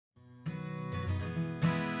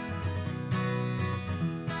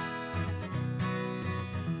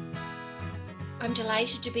I'm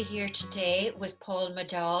delighted to be here today with Paul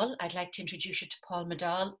Madaule. I'd like to introduce you to Paul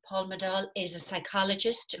Madaule. Paul Madaule is a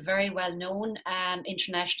psychologist, very well known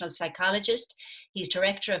international psychologist. He's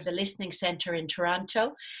director of the Listening Centre in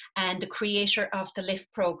Toronto and the creator of the LIFT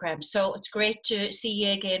program. So it's great to see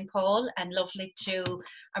you again, Paul, and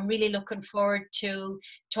I'm really looking forward to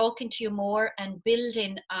talking to you more and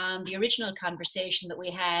building on the original conversation that we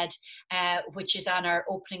had, which is on our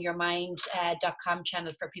openingyourmind.com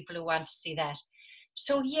channel for people who want to see that.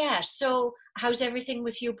 So how's everything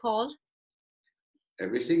with you, Paul?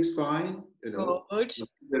 Everything's fine, Good.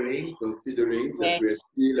 Considering that we're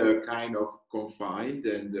still kind of confined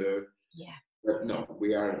but no,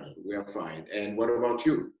 we are fine. And what about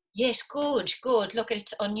you? Yes, good. Look,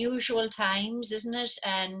 it's unusual times, isn't it?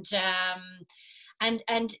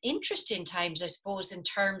 And interesting times, I suppose, in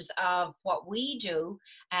terms of what we do,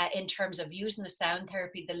 in terms of using the sound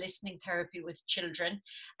therapy, the listening therapy with children.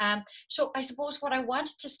 So I suppose what I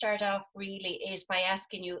wanted to start off really is by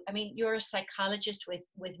asking you, I mean, you're a psychologist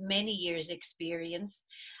with many years experience.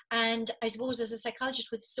 And I suppose as a psychologist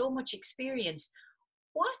with so much experience,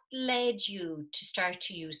 what led you to start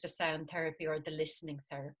to use the sound therapy or the listening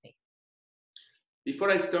therapy?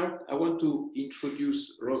 Before I start, I want to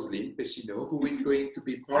introduce Rosalind Pessino, who is going to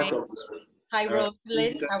be part of the... Hi,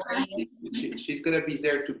 Rosalind. How are you? She's going to be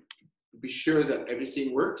there to be sure that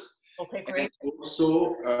everything works. Okay, great. And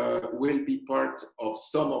also will be part of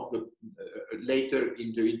some of the later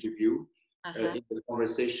in the interview, in the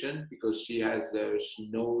conversation, because she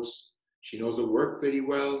knows the work very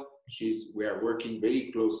well. We are working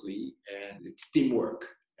very closely, and it's teamwork.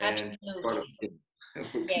 Absolutely. And part of it.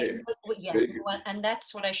 Okay. Yeah. Well, and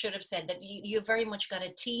that's what I should have said, that you very much got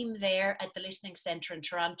a team there at the Listening Centre in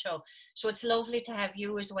Toronto. So it's lovely to have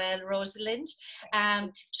you as well, Rosalind.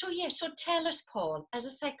 So tell us, Paul, as a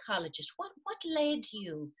psychologist, what led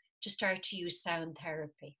you to start to use sound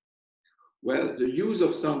therapy? Well, the use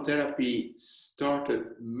of sound therapy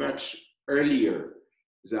started much earlier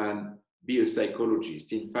than be a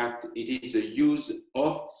psychologist. In fact, it is the use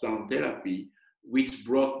of sound therapy which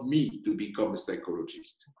brought me to become a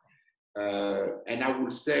psychologist. And I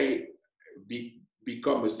would say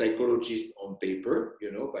become a psychologist on paper,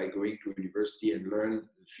 by going to university and learn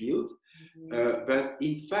the field. But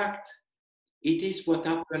in fact, it is what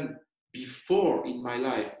happened before in my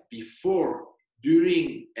life, before,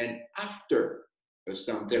 during, and after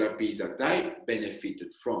sound therapy that I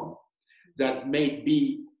benefited from, that made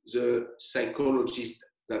me the psychologist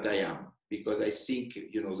that I am. Because I think,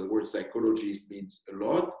 the word psychologist means a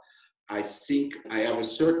lot. I think I have a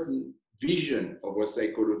certain vision of what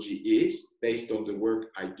psychology is based on the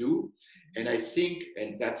work I do. And I think,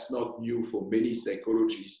 and that's not new for many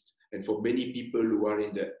psychologists and for many people who are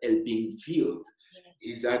in the helping field,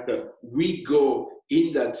 is that we go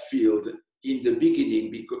in that field in the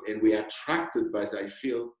beginning and we are attracted by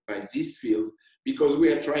this field because we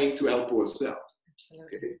are trying to help ourselves.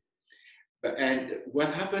 Absolutely. Okay? And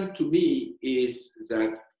what happened to me is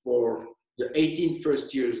that for the 18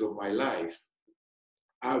 first years of my life,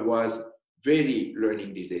 I was very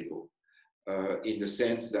learning disabled, in the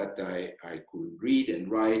sense that I couldn't read and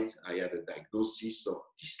write. I had a diagnosis of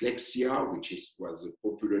dyslexia, which was a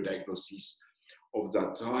popular diagnosis of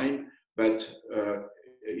that time. But,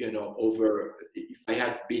 if I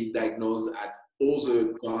had been diagnosed at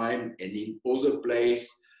other time and in other place,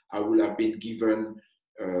 I would have been given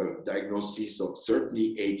diagnosis of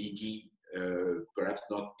certainly ADD, perhaps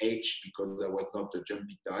not H because I was not a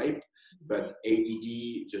jumpy type, but ADD,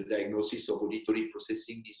 the diagnosis of auditory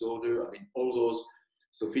processing disorder. I mean, all those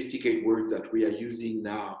sophisticated words that we are using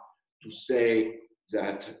now to say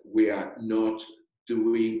that we are not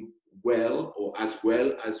doing well or as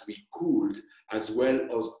well as we could, as well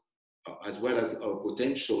as our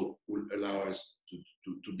potential will allow us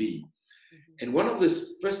to be. And one of the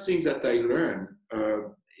first things that I learned,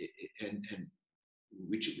 and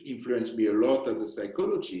which influenced me a lot as a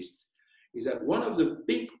psychologist, is that one of the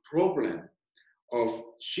big problems of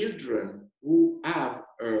children who have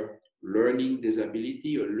a learning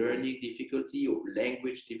disability or learning difficulty or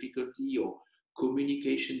language difficulty or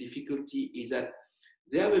communication difficulty is that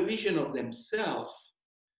they have a vision of themselves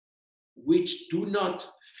which do not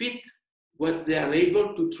fit what they are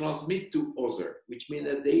able to transmit to others, which means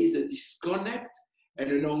that there is a disconnect and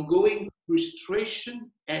an ongoing frustration,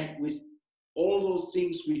 and with all those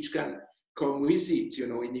things which can come with it,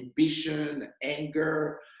 inhibition,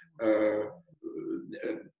 anger,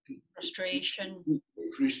 frustration.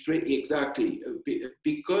 Exactly.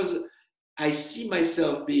 Because I see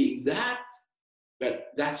myself being that,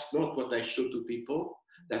 But that's not what I show to people.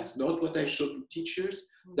 That's not what I show to teachers.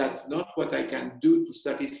 That's not what I can do to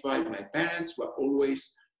satisfy my parents who are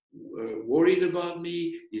always worried about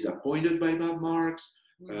me, disappointed by my marks,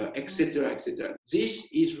 etc., etc. This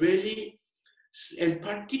is really, and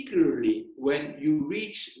particularly when you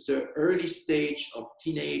reach the early stage of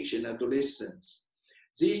teenage and adolescence,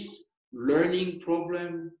 this learning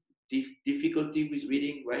problem, difficulty with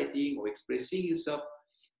reading, writing, or expressing yourself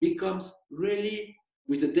becomes really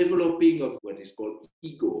with the developing of what is called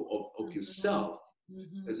ego of yourself,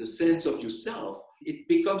 as a sense of yourself, it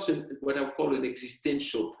becomes what I call an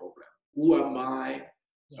existential problem. Who am I?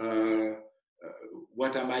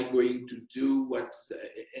 What am I going to do?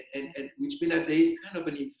 And which means that there is kind of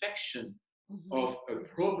an infection of a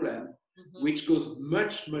problem which goes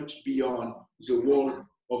much, much beyond the wall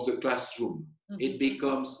of the classroom. It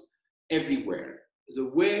becomes everywhere. The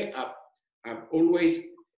way I've always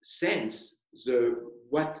sensed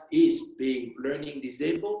what is being learning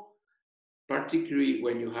disabled, particularly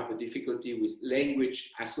when you have a difficulty with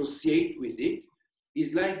language associated with it,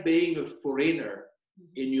 is like being a foreigner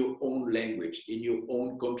in your own language, in your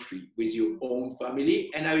own country, with your own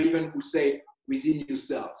family, and I even would say within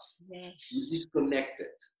yourself. Yes. You're disconnected.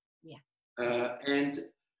 Yeah. And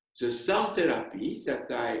the sound therapy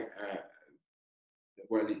that I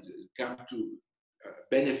come to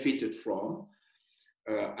benefited from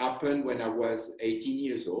happened when I was 18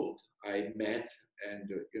 years old. I met, and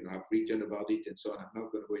I've written about it and so on. I'm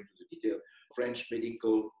not going to go into the detail. French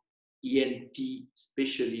medical ENT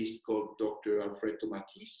specialist called Dr. Alfred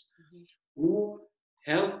Tomatis, who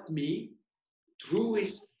helped me through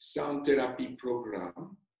his sound therapy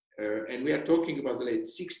program. And we are talking about the late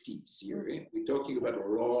 60s here. We're talking about a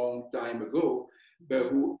long time ago, but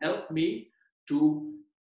who helped me to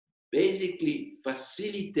basically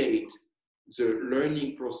facilitate the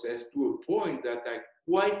learning process to a point that I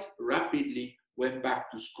quite rapidly went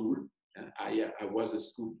back to school. I was a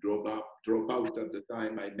school dropout at the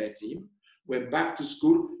time I met him. Went back to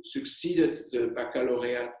school, succeeded the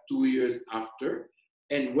baccalaureate 2 years after,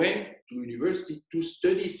 and went to university to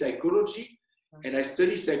study psychology. And I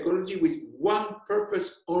studied psychology with one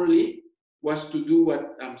purpose only, was to do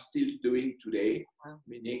what I'm still doing today,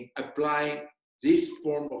 meaning applying this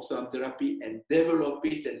form of sound therapy and develop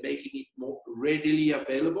it and making it more readily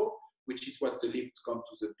available, which is what the lift comes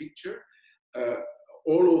to the picture.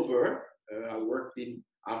 All over, I worked in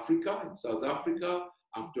Africa, in South Africa,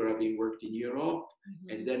 after having worked in Europe,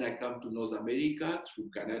 and then I come to North America through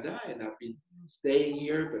Canada, and I've been staying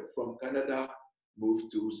here, but from Canada,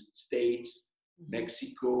 moved to States,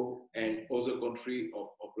 Mexico, and other countries of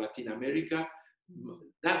Latin America.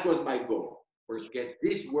 That was my goal, to get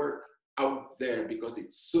this work out there, because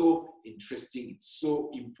it's so interesting, it's so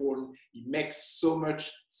important, it makes so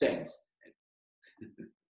much sense.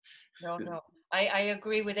 No. I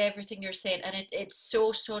agree with everything you're saying, and it's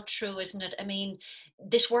so true, isn't it? I mean,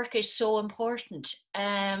 this work is so important.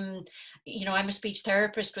 I'm a speech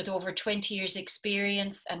therapist with over 20 years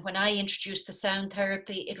experience, and when I introduced the sound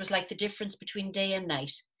therapy, it was like the difference between day and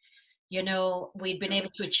night. We'd been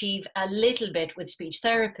able to achieve a little bit with speech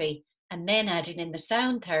therapy, and then adding in the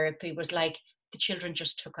sound therapy was like the children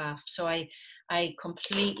just took off. So I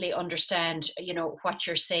completely understand, what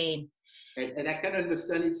you're saying. And I can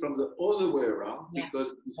understand it from the other way around,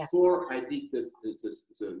 because before I did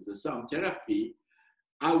the sound therapy,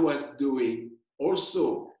 I was doing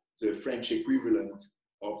also the French equivalent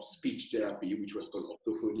of speech therapy, which was called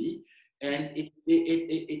orthophonie. And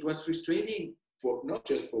it was frustrating, for not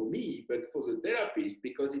just for me, but for the therapist,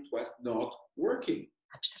 because it was not working.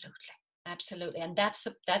 Absolutely. And that's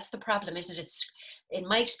the problem, isn't it? It's, in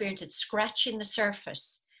my experience, it's scratching the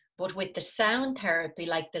surface. But with the sound therapy,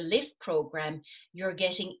 like the LIFT program, you're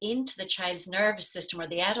getting into the child's nervous system or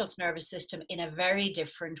the adult's nervous system in a very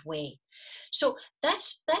different way. So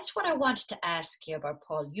that's what I wanted to ask you about,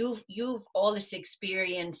 Paul. You've all this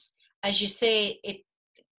experience, as you say,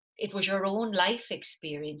 it was your own life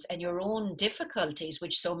experience and your own difficulties,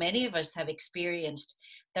 which so many of us have experienced,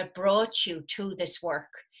 that brought you to this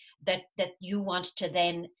work, that you want to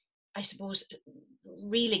then, I suppose,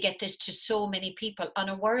 really get this to so many people on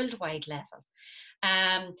a worldwide level.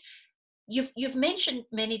 You've mentioned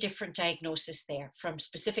many different diagnoses there, from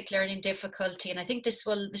specific learning difficulty, and I think this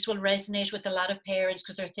will resonate with a lot of parents,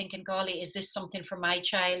 because they're thinking, golly, is this something for my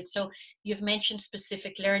child? So you've mentioned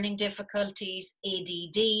specific learning difficulties,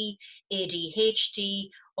 ADD, ADHD,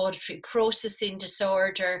 auditory processing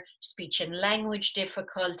disorder, speech and language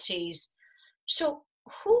difficulties. So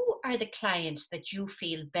who are the clients that you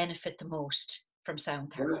feel benefit the most from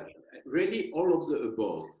sound therapy? Well, really all of the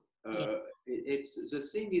above. It's the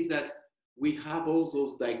thing is that we have all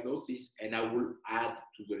those diagnoses, and I will add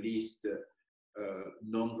to the list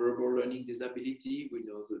nonverbal learning disability. We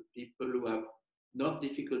know the people who have not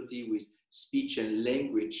difficulty with speech and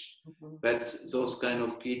language, but those kind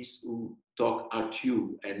of kids who talk at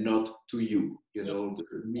you and not to you, you know,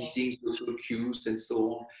 the missing social cues and so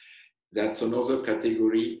on. That's another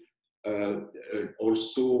category.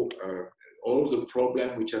 Also, all the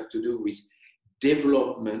problems which have to do with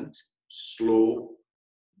development, slow,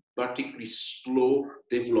 particularly slow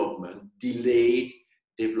development, delayed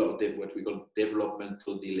development, what we call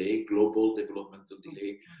developmental delay, global developmental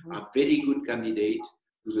delay, are very good candidates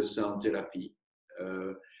to the sound therapy,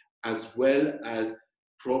 as well as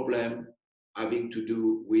problem having to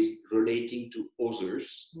do with relating to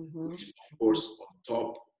others, which of course on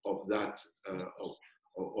top of that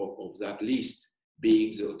of that list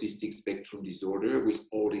being the autistic spectrum disorder with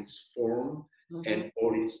all its form and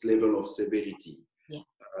all its level of severity.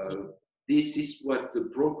 This is what the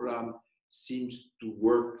program seems to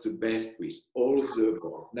work the best with, all the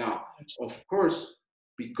above. Now, of course,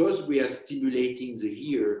 because we are stimulating the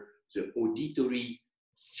ear, the auditory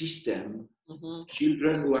system,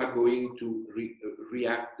 children who are going to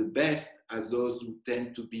react the best are those who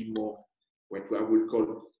tend to be more, what I would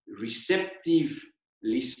call receptive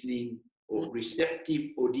listening or receptive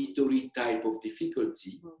auditory type of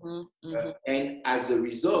difficulty. And as a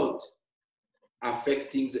result,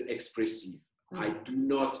 affecting the expressive. I do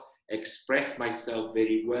not express myself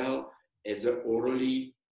very well, either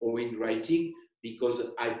orally or in writing, because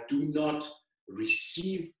I do not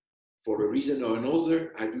receive, for a reason or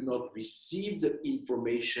another, I do not receive the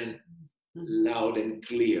information loud and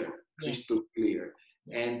clear, crystal clear.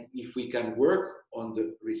 And if we can work on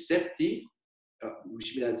the receptive,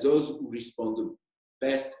 which means that those who respond the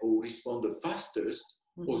best or respond the fastest,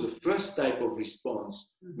 or the first type of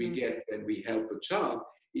response we get when we help a child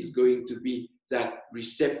is going to be that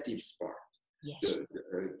receptive part.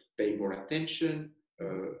 Pay more attention,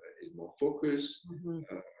 is more focused,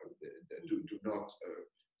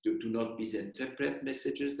 do not misinterpret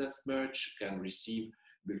messages as much, can receive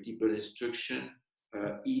multiple instruction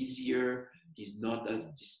easier, is not as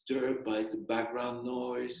disturbed by the background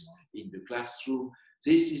noise in the classroom.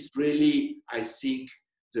 This is really, I think,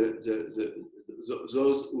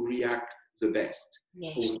 those who react the best,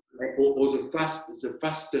 or the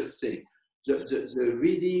fastest thing. The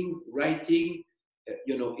reading, writing,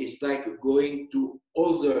 you know, it's like going to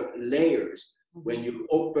other layers. When you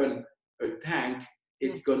open a tank,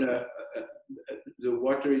 it's gonna the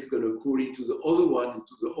water is gonna pour into the other one,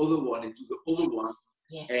 into the other one, into the other one,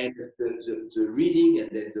 and the reading and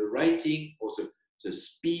then the writing, or the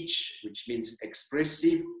speech, which means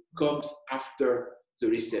expressive, comes after the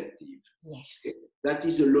receptive. That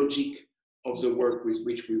is the logic of the work with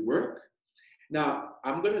which we work. Now,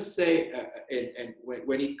 I'm going to say, and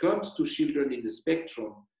when it comes to children in the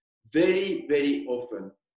spectrum, very, very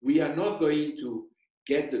often, we are not going to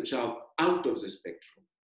get the child out of the spectrum.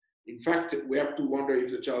 In fact, we have to wonder if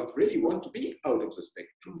the child really wants to be out of the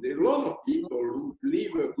spectrum. There are a lot of people who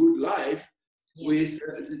live a good life with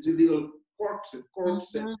these little quirks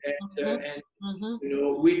and you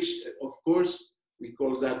know, which, of course, we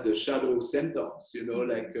call that the shadow symptoms, you know,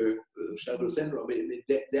 like shadow syndrome.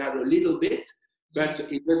 They are a little bit, but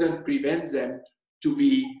it doesn't prevent them to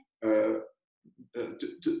be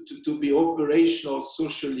to be operational,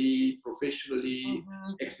 socially, professionally,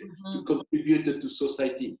 to contribute to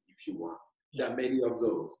society, if you want. There are many of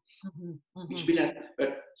those. Which means that,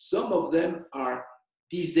 but some of them are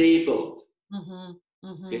disabled.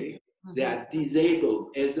 Okay? They are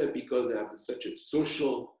disabled either because they have such a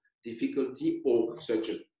social difficulty or such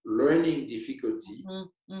a learning difficulty,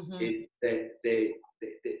 is that they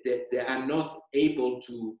are not able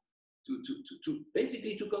to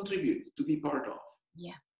basically to contribute, to be part of.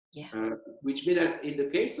 Which means that in the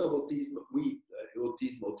case of autism,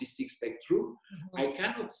 autistic spectrum, I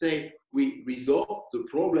cannot say we resolve the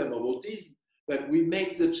problem of autism, but we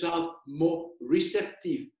make the child more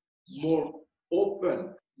receptive, more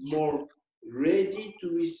open, more ready to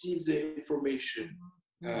receive the information.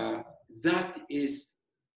 That is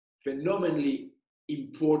phenomenally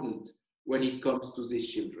important when it comes to these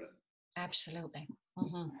children. Absolutely.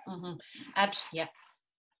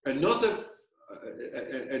 Another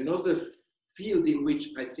field in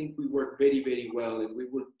which I think we work very, very well, and we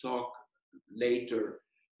will talk later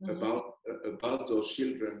about those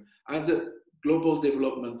children, as a global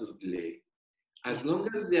developmental delay. As long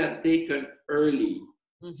as they are taken early,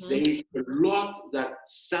 there is a lot that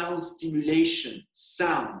sound stimulation,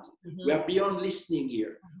 sound. We are beyond listening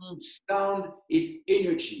here. Sound is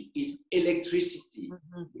energy, is electricity,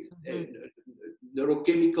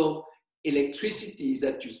 neurochemical electricity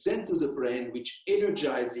that you send to the brain, which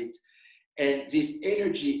energize it. And this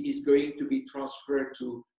energy is going to be transferred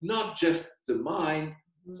to not just the mind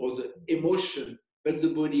or the emotion, but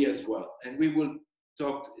the body as well. And we will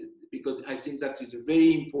talk, because I think that is a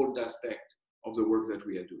very important aspect of the work that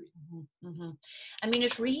we are doing. I mean,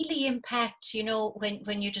 it really impacts, you know,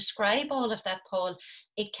 when you describe all of that, Paul,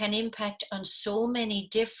 it can impact on so many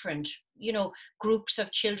different, you know, groups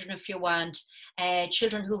of children, if you want,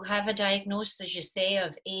 children who have a diagnosis, as you say,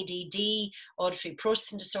 of ADD, auditory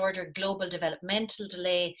processing disorder, global developmental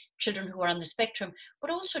delay, children who are on the spectrum,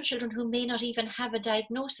 but also children who may not even have a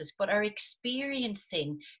diagnosis, but are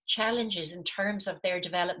experiencing challenges in terms of their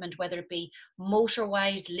development, whether it be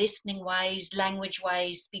motor-wise, listening-wise,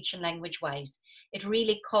 language-wise, speech and language-wise. It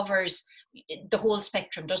really covers the whole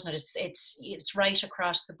spectrum, doesn't it? It's right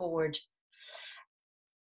across the board.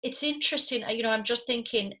 It's interesting, you know, I'm just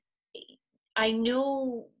thinking, I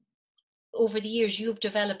know over the years you've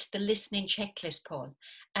developed the listening checklist, Paul,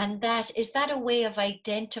 and is that a way of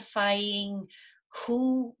identifying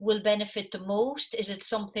who will benefit the most? Is it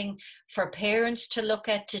something for parents to look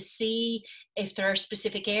at to see if there are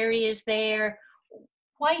specific areas there?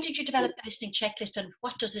 Why did you develop the listening checklist, and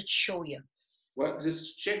what does it show you? Well,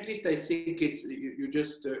 this checklist, I think it's you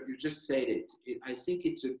just said it. I think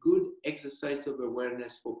it's a good exercise of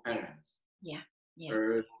awareness for parents. Yeah.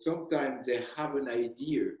 Sometimes they have an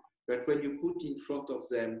idea, but when you put in front of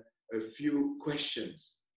them a few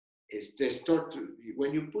questions, they start to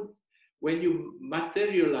when you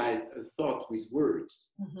materialize a thought with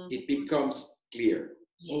words, it becomes clear.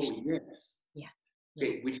 Yes. Oh yes. Yeah.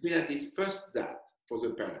 Okay, which means that is first that for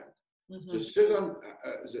the parent. The second,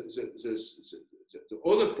 the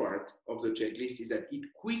other part of the checklist is that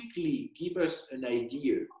it quickly gives us an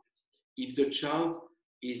idea if the child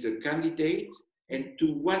is a candidate and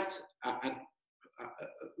to what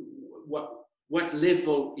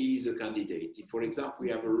level is a candidate. If, for example, we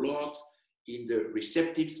have a lot in the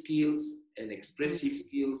receptive skills and expressive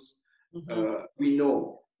skills, we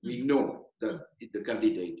know that it's a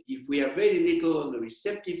candidate. If we have very little on the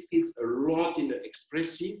receptive skills, a lot in the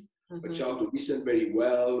expressive, a child who listens very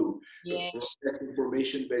well, who processes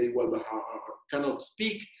information very well, but cannot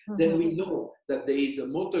speak, then we know that there is a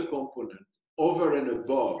motor component over and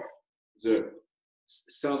above the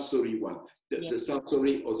sensory one, the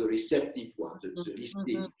sensory or the receptive one, the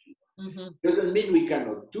listening. Doesn't mean we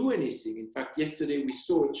cannot do anything. In fact, yesterday we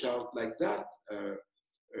saw a child like that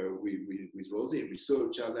with Rosie. We saw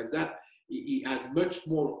a child like that. He has much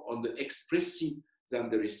more on the expressive than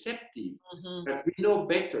the receptive, but we know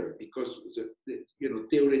better because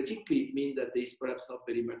theoretically it means that there is perhaps not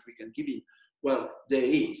very much we can give him. Well, there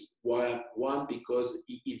is one because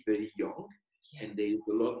he is very young, and there is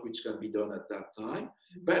a lot which can be done at that time.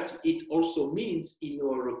 But it also means in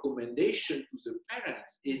our recommendation to the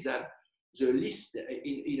parents is that the list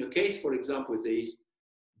in a case, for example, there is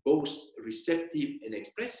both receptive and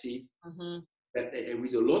expressive, but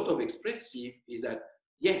with a lot of expressive is that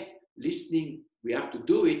yes, listening, we have to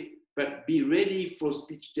do it, but be ready for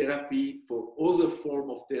speech therapy, for other form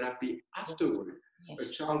of therapy afterward. Yes. A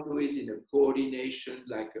child who is in a coordination,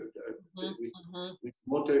 like with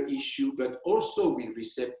motor issue, but also with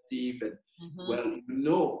receptive, and well, you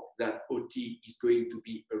know that OT is going to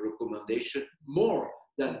be a recommendation more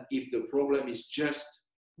than if the problem is just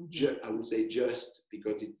I would say just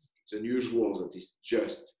because it's unusual that it's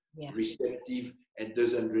just receptive and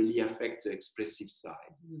doesn't really affect the expressive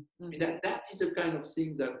side. And that is a kind of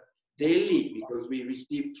thing that daily, because we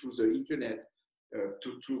receive through the internet,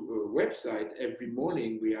 through a website, every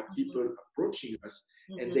morning we have people approaching us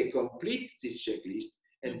and they complete this checklist.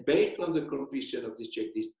 And based on the completion of this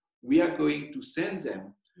checklist, we are going to send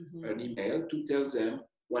them an email to tell them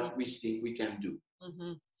what we think we can do.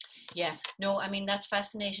 Yeah, no, I mean, that's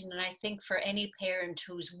fascinating. And I think for any parent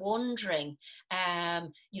who's wondering,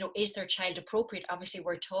 is their child appropriate? Obviously,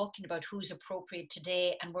 we're talking about who's appropriate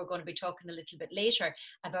today, and we're going to be talking a little bit later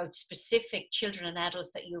about specific children and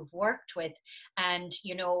adults that you've worked with and,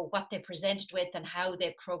 what they presented with and how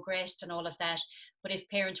they progressed and all of that. But if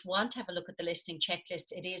parents want to have a look at the listening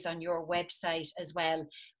checklist, it is on your website as well,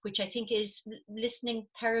 which I think is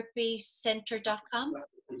listeningtherapycenter.com.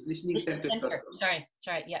 It's listeningcenter.com. Sorry,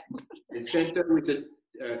 yeah. The center with a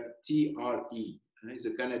TRE. It's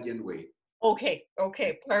a Canadian way. Okay,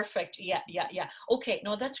 perfect. Yeah. Okay,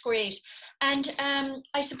 no, that's great. And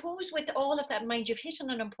I suppose with all of that in mind, you've hit on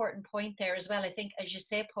an important point there as well. I think, as you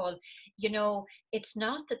say, Paul, it's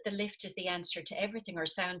not that the lift is the answer to everything or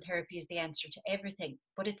sound therapy is the answer to everything,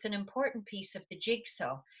 but it's an important piece of the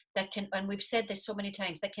jigsaw that can, and we've said this so many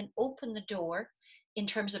times, that can open the door, in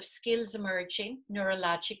terms of skills emerging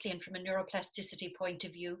neurologically and from a neuroplasticity point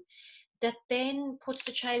of view, that then puts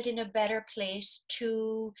the child in a better place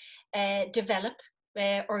to develop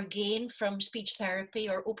or gain from speech therapy,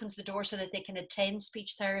 or opens the door so that they can attend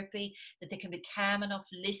speech therapy, that they can be calm enough,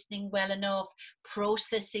 listening well enough,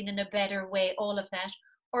 processing in a better way, all of that.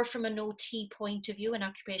 Or from an OT point of view, an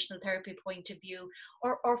occupational therapy point of view,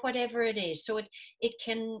 or whatever it is. So it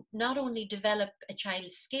can not only develop a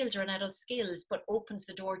child's skills or an adult's skills, but opens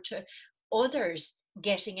the door to others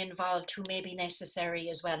getting involved who may be necessary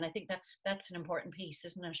as well. And I think that's an important piece,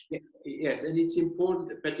 isn't it? Yes, and it's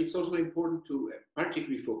important, but it's also important to,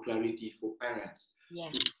 particularly for clarity for parents, Yeah.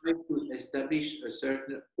 to try to establish a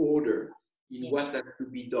certain order in Yes. what has to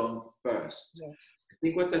be done first. Yes. I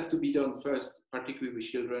think what has to be done first, particularly with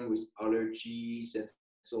children with allergies and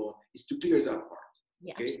so on, is to clear that part.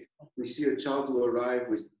 Yeah, okay, absolutely. we see a child who arrive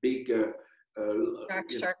with big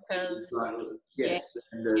Dark circles. yes, Yeah.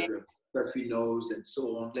 and Yeah. the stuffy nose and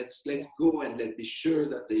so on. Let's go and let's be sure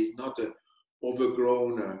that there is not a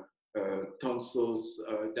overgrown tonsils.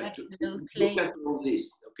 That Absolutely. look at all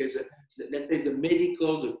this. Okay, so let's take the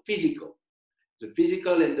medical, the physical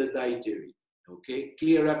and the dietary. Okay,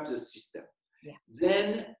 clear up the system. Yeah.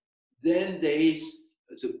 Then there is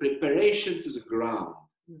the preparation to the ground.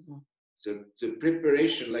 Mm-hmm. So the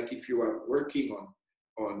preparation, like if you are working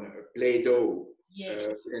on a Play-Doh, Yes.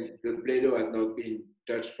 and the Play-Doh has not been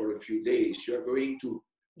touched for a few days, you are going to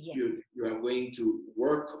you are going to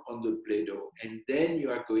work on the Play-Doh, and then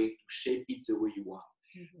you are going to shape it the way you want.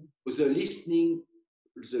 Mm-hmm. With the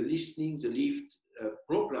lift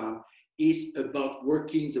program is about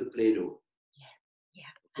working the Play-Doh.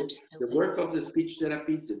 Yeah, absolutely. The work of the speech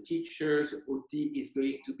therapist, the teachers, the OT is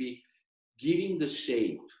going to be giving the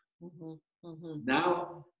shape. Mm-hmm. Mm-hmm.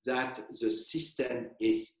 Now that the system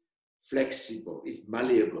is flexible, is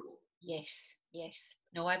malleable. Yes, yes.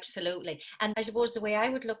 No, absolutely. And I suppose the way I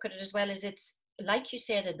would look at it as well is, it's like you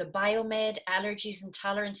said, that the biomed, allergies,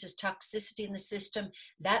 intolerances, toxicity in the system,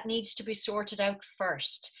 that needs to be sorted out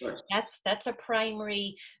first. Right. That's a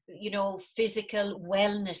primary, physical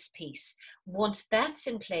wellness piece. Once that's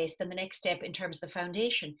in place, then the next step in terms of the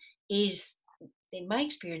foundation is, in my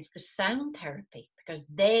experience, the sound therapy, because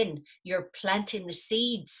then you're planting the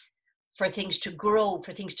seeds for things to grow,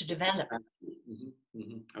 for things to develop. Mm-hmm.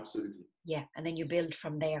 Mm-hmm. Absolutely. Yeah, and then you build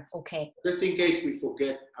from there. Okay. Just in case we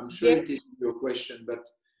forget, I'm sure it is your question, but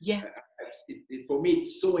yeah, for me,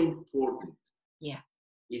 it's so important. Yeah.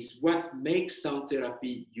 It's what makes sound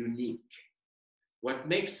therapy unique. What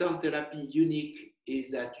makes sound therapy unique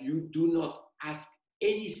is that you do not ask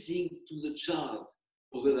anything to the child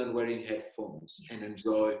other than wearing headphones and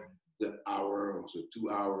enjoy the hour or the 2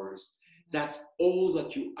 hours. That's all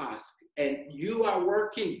that you ask. And you are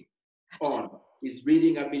working on his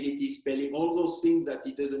reading ability, spelling, all those things that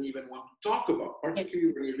he doesn't even want to talk about,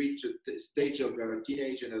 particularly when you reach a stage of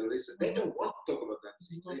teenage and adolescent. They don't want to talk about that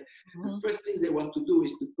things. The first thing they want to do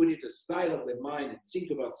is to put it aside of their mind and think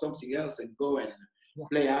about something else and go and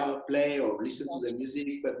play or listen to the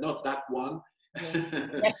music, but not that one.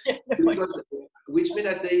 Which means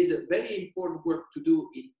that there is a very important work to do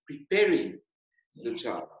in preparing the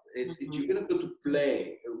child. If you're going to go to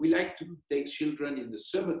play, we like to take children in the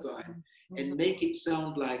summertime and make it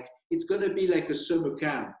sound like it's going to be like a summer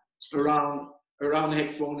camp around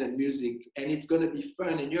headphone and music, and it's going to be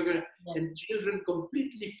fun, and and children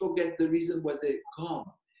completely forget the reason why they come.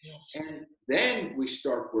 And then we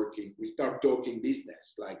start talking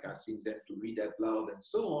business, like asking them to read out loud and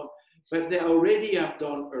so on. But they already have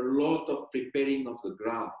done a lot of preparing of the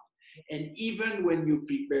ground. And even when you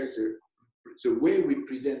prepare the way we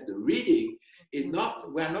present the reading is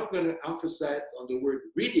we're not going to emphasize on the word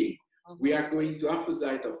reading. We are going to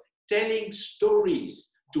emphasize of telling stories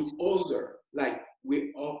to others. Like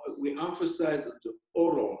we emphasize the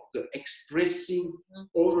oral, the expressing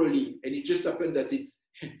orally. And it just happened that it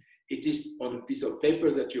is on a piece of paper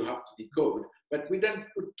that you have to decode, but we don't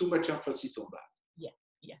put too much emphasis on that.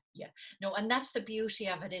 Yeah. No, and that's the beauty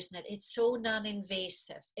of it, isn't it? It's so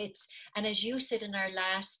non-invasive. And as you said in our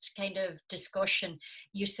last kind of discussion,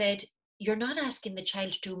 you said you're not asking the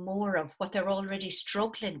child to do more of what they're already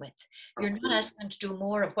struggling with. You're not asking them to do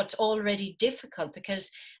more of what's already difficult,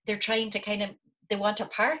 because they're trying to they want to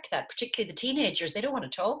park that, particularly the teenagers. They don't want to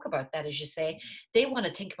talk about that, as you say. They want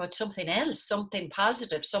to think about something else, something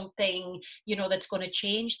positive, something, that's going to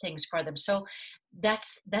change things for them. So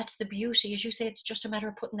that's the beauty. As you say, it's just a matter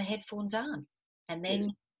of putting the headphones on. And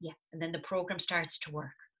then, and then the program starts to work.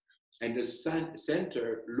 And the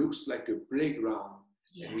center looks like a playground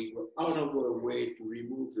And Yeah. we go out of our way to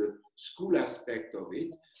remove the school aspect of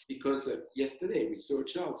it, because yesterday we saw a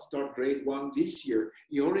child start grade 1 this year.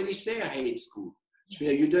 He already say, I hate school. Yes.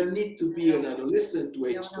 You don't need to be an adolescent to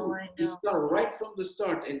hate No, school. I You know. start right from the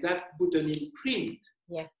start, and that put an imprint.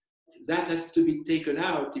 Yeah. That has to be taken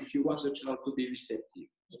out if you want the child to be receptive.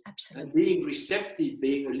 Absolutely. And being receptive,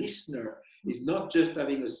 being a listener, is not just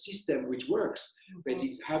having a system which works, but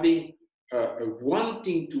it's having a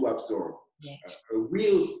wanting to absorb, Yes. a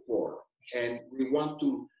will for, Yes. and we want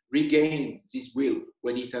to regain this will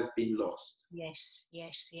when it has been lost. Yes,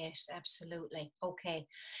 yes, yes, absolutely. Okay.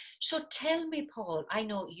 So tell me, Paul, I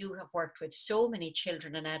know you have worked with so many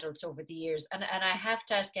children and adults over the years, and I have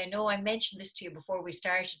to ask, I know I mentioned this to you before we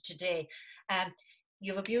started today. Um,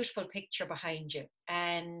 you have a beautiful picture behind you,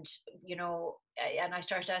 and and I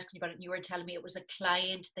started asking you about it, and you were telling me it was a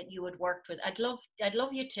client that you had worked with. I'd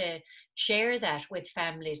love you to share that with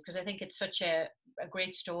families, because I think it's such a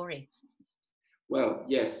great story. Well,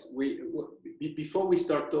 yes, before we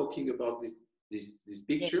start talking about this Yeah,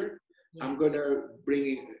 picture, yeah. I'm gonna bring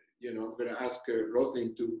in, I'm gonna ask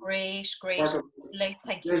Rosalind to Great, great. part of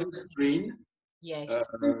Thank you. the screen. Yes.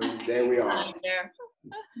 There we are. I'm there.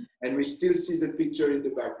 And we still see the picture in the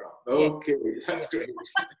background. Yes. Okay, that's great.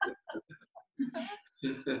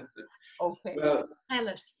 Okay. Well, Tell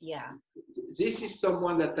us, yeah. this is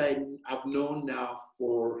someone that I've known now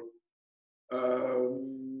for,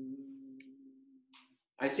 um,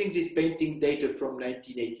 I think this painting dated from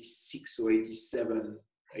 1986 or 87,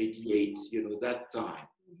 88, that time.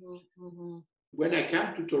 When I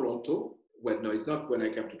came to Toronto, well, no, it's not when I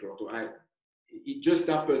came to Toronto. It just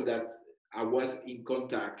happened that I was in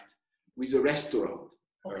contact with a restaurant.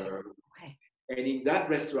 Okay. And in that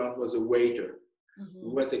restaurant was a waiter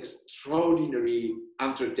who was extraordinarily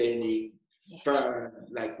entertaining, Yes. fun,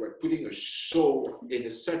 like we're putting a show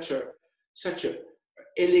in such a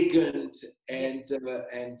elegant and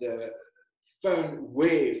fun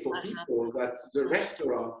way for people that the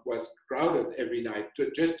restaurant was crowded every night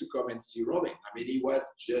just to come and see Robin. I mean, he was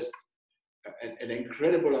just an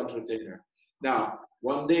incredible entertainer. Now,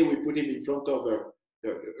 one day we put him in front of a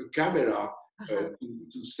camera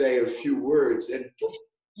to say a few words, and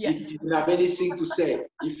he didn't have anything to say.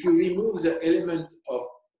 If you remove the element of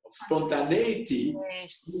spontaneity, he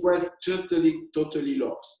was totally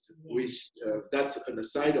lost, which that's an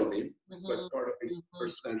aside of him, was part of his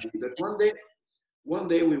personality. But one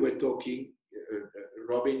day we were talking,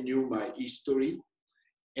 Robin knew my history,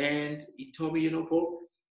 and he told me, Paul,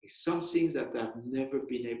 something that I've never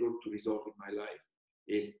been able to resolve in my life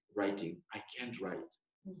is writing. I can't write.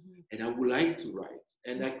 And I would like to write.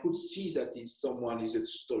 And I could see that he's a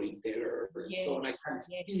storyteller and so on. I can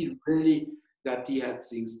see really that he had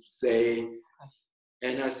things to say.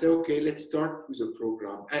 And I said, okay, let's start with a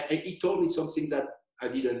program. He told me something that I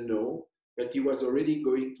didn't know, but he was already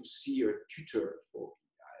going to see a tutor for me.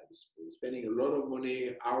 I was spending a lot of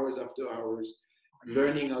money, hours after hours,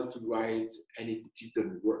 learning how to write, and it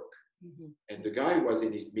didn't work. And the guy was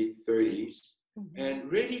in his mid-30s,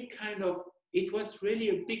 and really it was really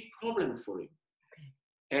a big problem for him.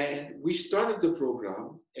 And we started the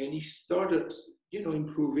program, and he started,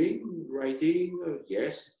 improving, writing,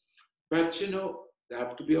 yes. But, I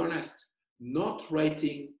have to be honest, not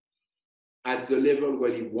writing at the level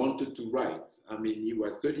where he wanted to write. I mean, he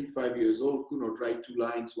was 35 years old, could not write 2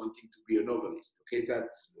 lines wanting to be a novelist. Okay,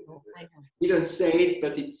 he didn't say it,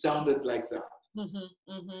 but it sounded like that.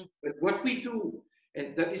 But what we do,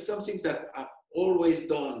 and that is something that I've always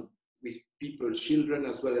done with people, children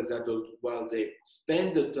as well as adults, while they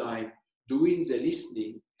spend the time doing the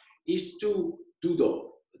listening, is to doodle.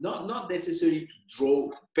 Not necessarily to draw,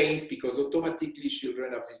 paint, because automatically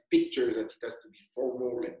children have these pictures that it has to be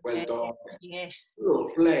formal and well done. Yes.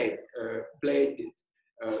 Play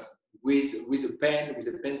with a pen, with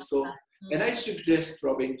a pencil. And I suggest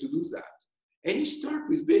Robin to do that. And he started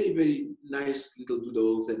with very, very nice little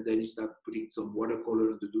doodles, and then he started putting some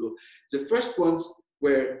watercolor on the doodle. The first ones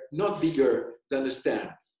were not bigger than a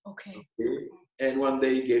stamp. Okay. And one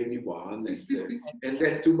day he gave me one, and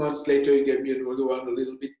then 2 months later he gave me another one a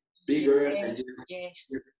little bit bigger, and we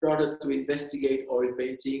started to investigate oil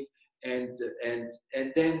painting, and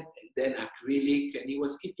then acrylic, and he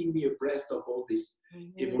was keeping me abreast of all this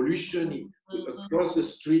evolution. Across the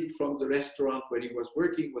street from the restaurant where he was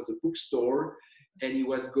working was a bookstore, and he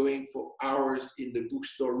was going for hours in the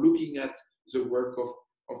bookstore looking at the work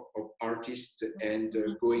of artists and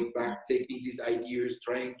going back, taking these ideas,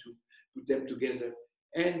 trying to put them together.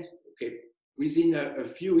 And within a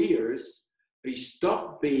few years, he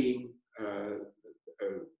stopped being a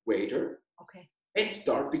waiter and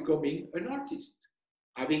started becoming an artist,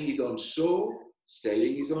 having his own show,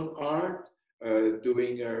 selling his own art,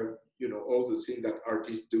 doing all the things that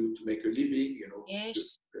artists do to make a living,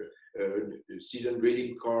 Yes. season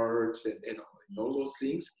greeting cards and all those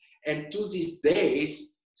things. And to these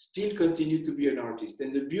days, still continue to be an artist.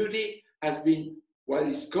 And the beauty has been, while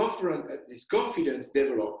his confidence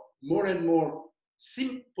developed, more and more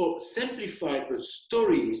simple, simplified but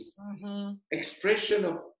stories, expression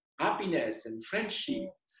of happiness and friendship.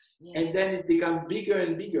 Yes. Yeah. And then it became bigger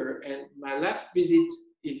and bigger. And my last visit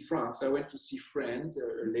in France, I went to see friends,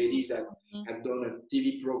 ladies that had done a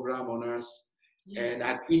TV program on us, and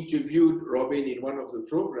had interviewed Robin in one of the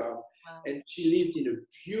programs. Wow. And she lived in a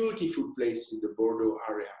beautiful place in the Bordeaux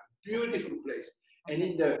area, beautiful place. And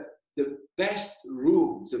in the best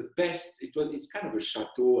room, it's kind of a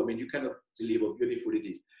chateau. I mean, you cannot believe how beautiful it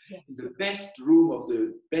is. Yeah. In the best room of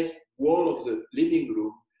the best wall of the living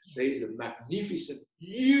room, there is a magnificent,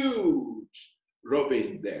 huge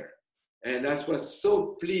Robin there. And I was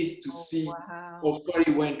so pleased to see how far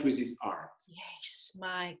he went with his art. Yes,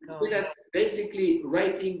 my God. So that basically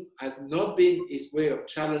writing has not been his way of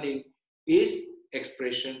channeling his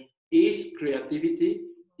expression, his creativity.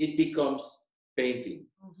 It becomes painting.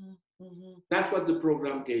 That's what the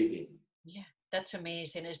program gave him. Yeah, that's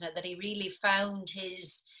amazing, isn't it? That he really found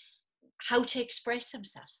how to express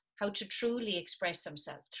himself, how to truly express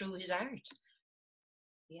himself through his art.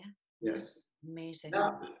 Yeah. Yes. Amazing.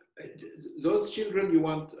 Now, those children we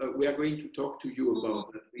are going to talk to you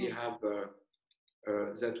about that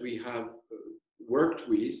we have worked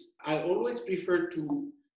with. I always prefer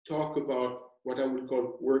to talk about what I would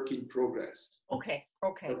call work in progress. Okay.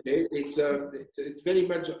 It's very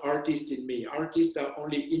much artist in me. Artists are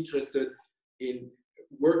only interested in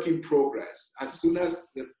work in progress. As soon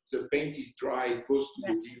as the paint is dry, it goes to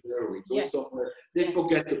the dealer or it goes somewhere, they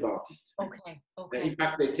forget about it. Okay. And in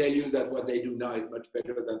fact, they tell you that what they do now is much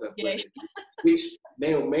better than that, which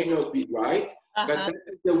may or may not be right, but that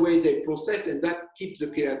is the way they process, and that keeps the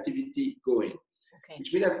creativity going. Okay.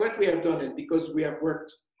 Which means that what we have done, and because we have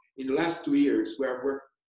worked in the last 2 years, we have worked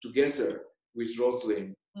together with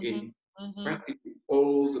Rosalind in practically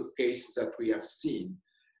all the cases that we have seen.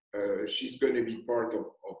 She's going to be part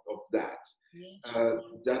of that,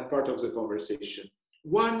 that part of the conversation.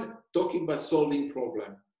 One, talking about solving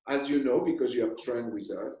problem. As you know, because you have trained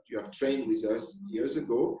with us years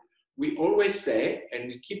ago, we always say, and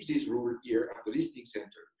we keep this rule here at the Listening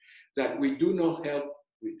Center, that we do not help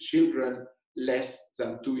with children less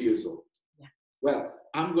than 2 years old. Yeah. Well,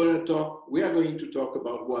 we are going to talk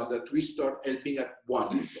about one that we start helping at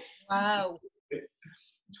 1 year old. Wow.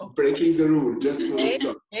 Breaking the rule, just for the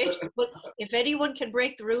start. Yes. But if anyone can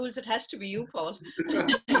break the rules, it has to be you, Paul.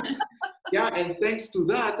 Yeah, and thanks to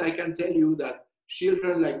that, I can tell you that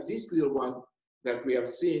children like this little one that we have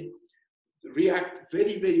seen react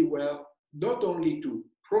very, very well, not only to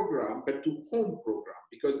program, but to home program.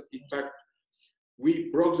 Because in fact, we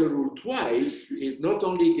broke the rule twice. Is not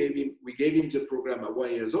only we gave him the program at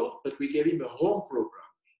 1 year old, but we gave him a home program.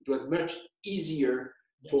 It was much easier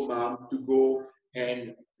for mom to go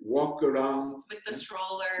and walk around with the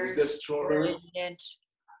stroller. Brilliant.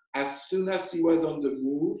 As soon as he was on the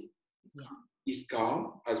move, he's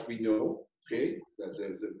calm, as we know. Okay,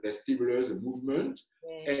 the vestibular, the movement,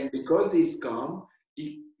 and because he's calm,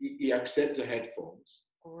 he accepts the headphones.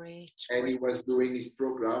 Great. And he was doing his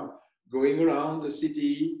program, going around the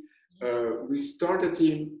city. We started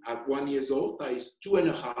him at 1 year old. Now he's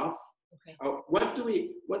 2.5. Okay. What do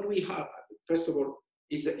we have? First of all,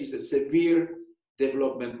 is a severe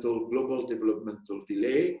global developmental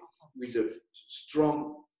delay with a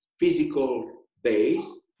strong physical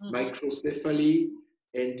base, microcephaly,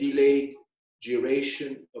 and delayed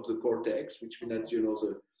gyration of the cortex, which means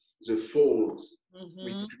that the folds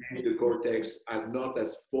between the cortex are not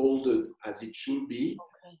as folded as it should be,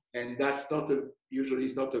 and that's usually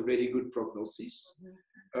is not a very good prognosis.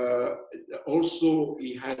 Also,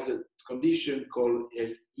 he has a condition called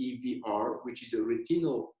FEVR, which is a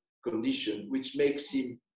retinal condition, which makes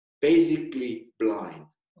him basically blind.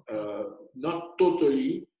 Not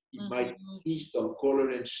totally, he might see some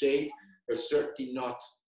color and shade, but certainly not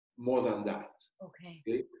more than that. Okay?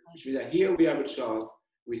 Which means that here we have a child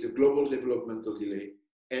with a global developmental delay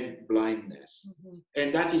and blindness.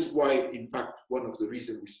 And that is why, in fact, one of the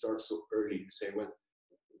reasons we start so early, you say,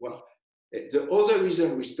 well, the other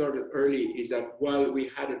reason we started early is that while we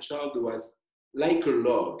had a child who was like a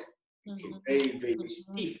log, very, very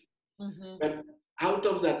stiff, but out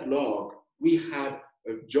of that log, we had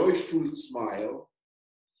a joyful smile,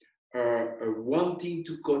 wanting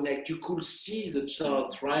to connect. You could see the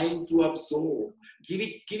child trying to absorb. Give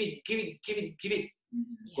it.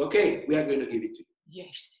 Okay, we are going to give it to you.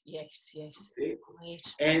 Yes, yes, yes. Okay?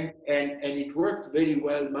 Great. And it worked very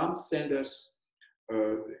well. Mom sent us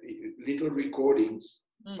little recordings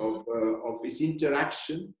of his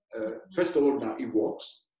interaction. First of all, now he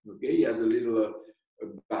walks. Okay, he has a little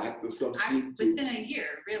bat or something. Within a year,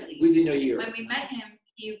 really. Within a year. When we met him,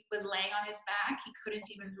 he was laying on his back. He couldn't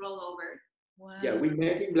even roll over. Wow. Yeah, we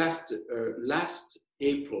met him last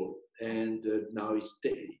April, and now he's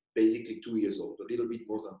basically 2 years old, a little bit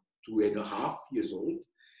more than 2.5 years old.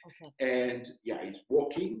 Okay. And yeah, he's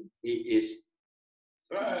walking. He is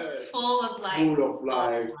Full of life. Full of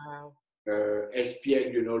life. Wow.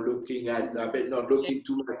 Espiègle, looking at, but not looking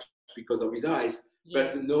too much because of his eyes, Yeah.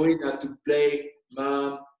 but knowing how to play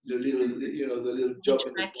mom, the little job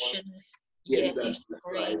in the morning. Interactions. Yes, Yes, that's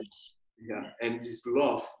great. right. Yeah, and this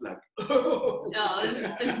laugh, like. This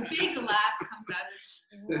big laugh comes out of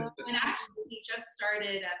him. Wow. And actually, he just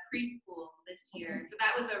started preschool this year, so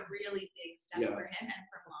that was a really big step for him and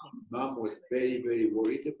for mom. Mom was very, very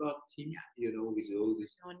worried about him, with all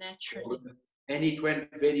this. So naturally. And it went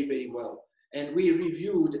very, very well. And we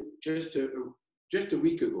reviewed just a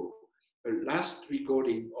week ago, a last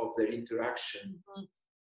recording of their interaction.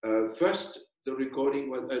 First, the recording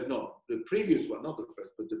was, the previous one, not the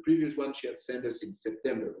first, but the previous one she had sent us in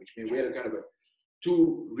September, which means we had a kind of a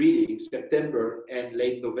 2 readings, September and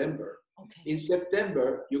late November. Okay. In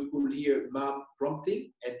September, you could hear mom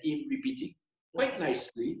prompting and him repeating quite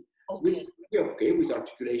nicely, with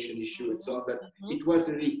articulation issue and so on, but it was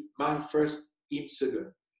really mom first, him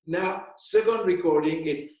second. Now, second recording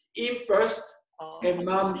is him first, and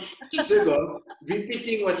mom second,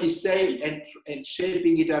 repeating what he's saying and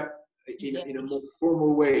shaping it up in a more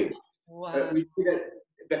formal way. Wow. We see that,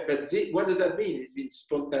 but what does that mean? It means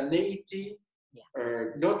spontaneity,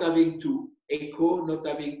 not having to echo, not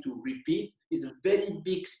having to repeat. Is a very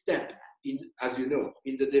big step as you know,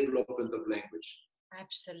 in the development of language.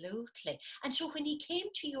 Absolutely. And so when he came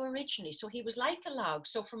to you originally, so he was like a log.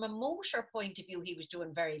 So from a motor point of view, he was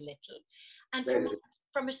doing very little. And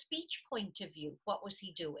from a speech point of view, what was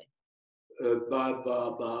he doing? Ba,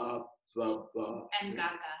 ba, ba, ba, ba. And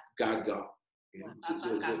gaga. Gaga.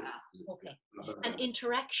 Gaga. Okay. And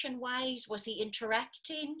interaction-wise, was he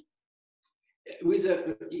interacting?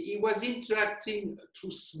 He was interacting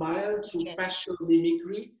through smile, through facial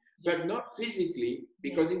mimicry, but not physically,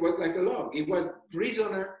 because he was like a log. He was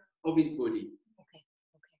prisoner of his body. Okay.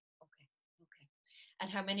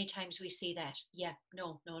 And how many times we see that? Yeah,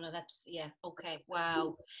 no, that's, okay,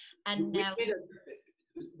 wow. And now...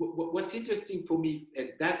 What's interesting for me, and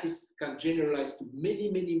that can generalize to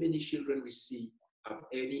many, many, many children we see at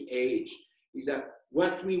any age, is that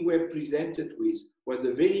what we were presented with was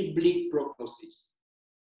a very bleak prognosis.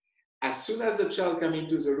 As soon as the child came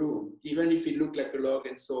into the room, even if he looked like a log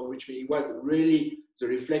and so on, which means it was really the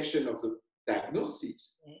reflection of the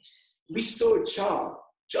diagnosis, we saw a child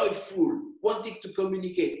joyful, wanting to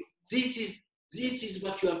communicate. This is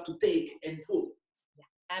what you have to take and put.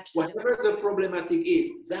 Absolutely. Whatever the problematic is,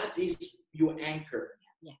 that is your anchor.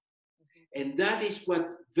 And that is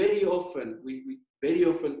what very often, we very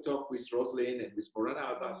often talk with Rosalind and with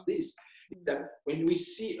Morana about this, that when we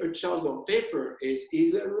see a child on paper, is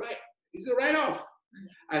a write-off.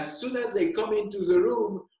 As soon as they come into the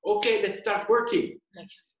room, okay, let's start working.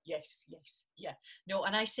 Yes. Yeah. No,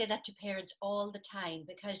 and I say that to parents all the time,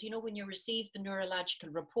 because, when you receive the neurological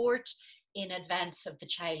report in advance of the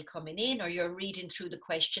child coming in, or you're reading through the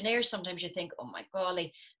questionnaire, sometimes you think, oh my golly,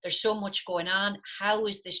 there's so much going on. How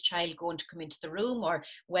is this child going to come into the room, or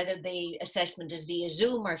whether the assessment is via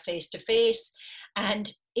Zoom or face-to-face? And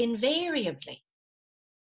invariably,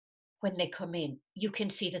 when they come in, you can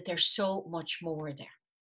see that there's so much more there.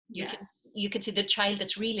 You can see the child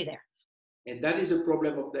that's really there. And that is a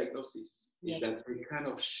problem of diagnosis, is that we kind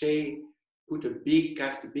of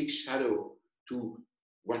cast a big shadow to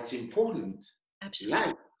what's important. Absolutely.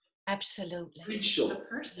 Life. Absolutely. Crucial.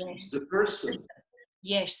 The person.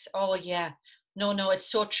 Yes. Oh, yeah. No,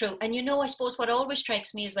 it's so true. And I suppose what always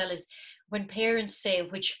strikes me as well is when parents say,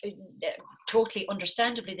 which totally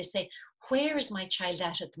understandably, they say, where is my child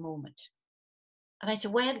at the moment? And I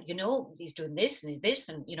said, well, he's doing this and this,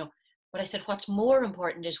 and, but I said, what's more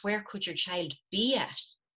important is where could your child be at?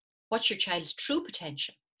 What's your child's true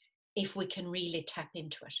potential if we can really tap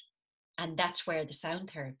into it? And that's where the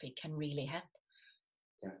sound therapy can really help.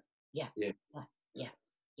 Yeah.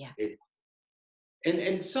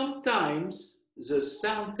 And sometimes the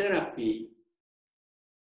sound therapy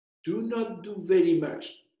do not do very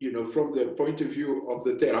much, from the point of view of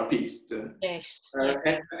the therapist. Yes.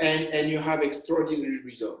 And you have extraordinary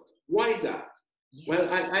results. Why is that? Well,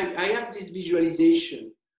 I have this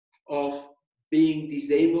visualization of being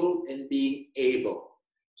disabled and being able.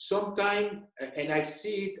 sometimes, and I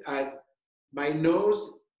see it as my nose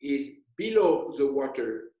is below the water.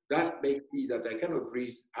 That makes me that I cannot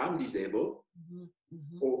breathe, I'm disabled.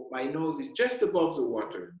 Or my nose is just above the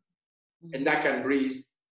water and I can breathe.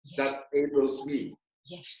 Yes. That enables me.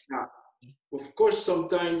 Yes. Now, of course,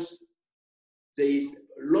 sometimes there is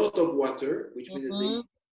a lot of water, which means that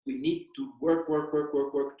we need to work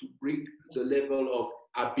to bring the level of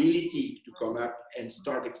ability to come up and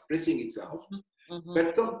start expressing itself.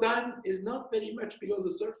 But sometimes it's not very much below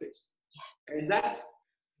the surface. And that's,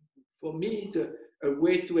 for me, it's a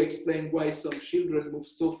way to explain why some children move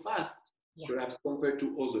so fast, perhaps compared to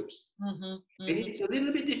others. And it's a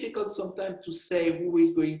little bit difficult sometimes to say who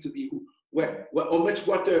is going to be who. Well, how much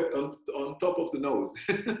water on top of the nose?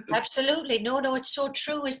 Absolutely. No, it's so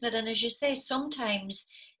true, isn't it? And as you say, sometimes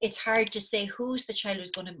it's hard to say who's the child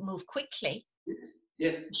who's going to move quickly.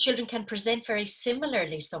 Yes. Children can present very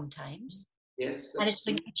similarly sometimes. Yes. And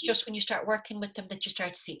it's just when you start working with them that you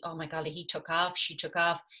start to see, oh my golly, he took off, she took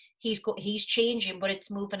off. He's changing, but it's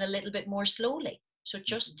moving a little bit more slowly. So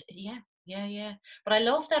just, yeah. But I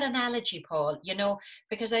love that analogy, Paul,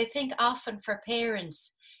 because I think often for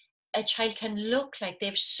parents, a child can look like they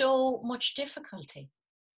have so much difficulty.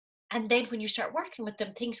 And then when you start working with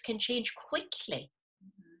them, things can change quickly.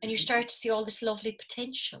 And you start to see all this lovely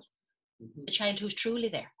potential. The child who's truly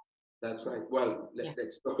there. That's right. Well,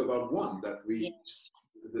 let's talk about one that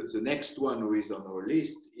the next one who is on our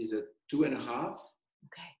list is a 2.5.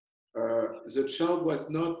 Okay. The child was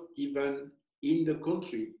not even in the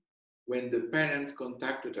country when the parents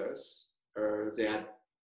contacted us. They had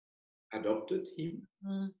adopted him,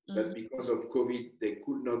 but because of COVID, they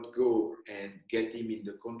could not go and get him in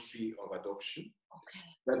the country of adoption. Okay.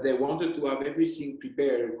 But they wanted to have everything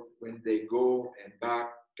prepared when they go and back.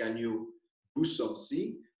 Can you do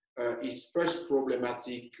something? His first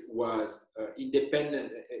problematic was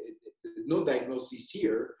independent, no diagnosis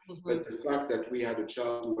here, but the fact that we had a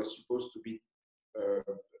child who was supposed to be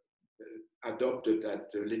adopted at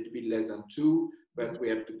a little bit less than 2, but we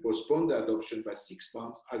had to postpone the adoption by 6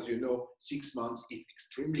 months. As you know, 6 months is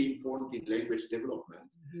extremely important in language development.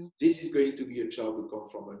 This is going to be a child who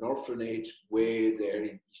comes from an orphanage way there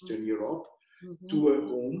in Eastern Europe to a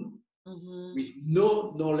home with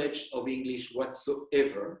no knowledge of English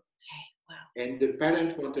whatsoever. Wow. And the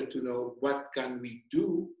parent wanted to know what can we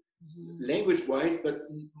do language-wise, but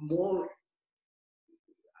more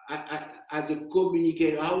as a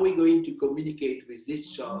communicator, how are we going to communicate with this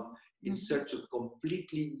child in such a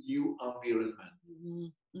completely new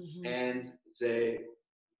environment? And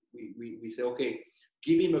we say, okay,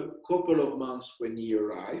 give him a couple of months when he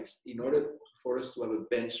arrives in order for us to have a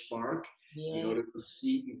benchmark, in order to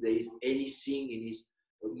see if there is anything in his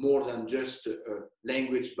more than just a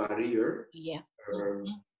language barrier.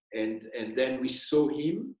 And then we saw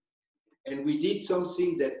him. And we did some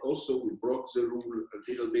things that also we broke the rule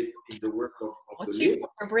a little bit in the work of the list.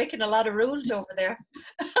 We're breaking a lot of rules over there.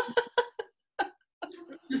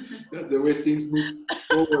 That's the way things move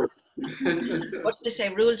forward. What do they say?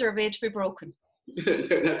 Rules are made to be broken.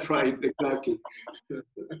 That's right, exactly.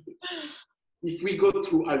 If we go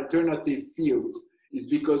through alternative fields, it's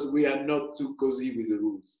because we are not too cozy with the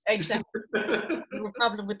rules. Exactly. No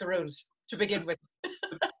problem with the rules to begin with.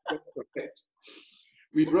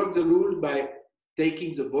 We broke the rule by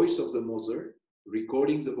taking the voice of the mother,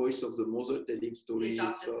 recording the voice of the mother, telling stories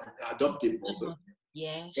of adoptive mother,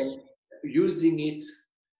 and using it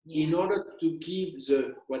in order to give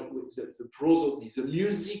the prosody, the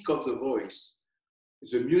music of the voice,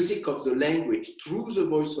 the music of the language through the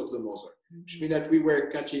voice of the mother. Which means that we were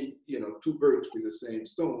catching, 2 birds with the same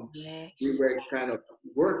stone. We were kind of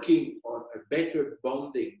working on a better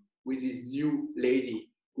bonding with this new lady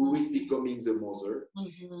who is becoming the mother,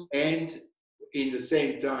 and in the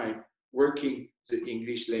same time working the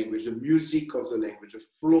English language, the music of the language, the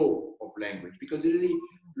flow of language, because really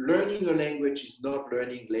learning a language is not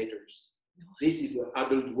learning letters. This is an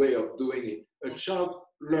adult way of doing it. A child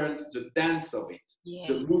learns the dance of it,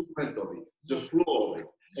 the movement of it, the flow of it,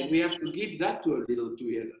 and we have to give that to a little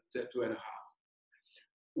 2.5.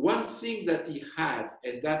 One thing that he had,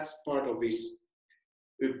 and that's part of his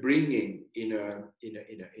upbringing in an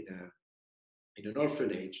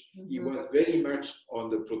orphanage, he was very much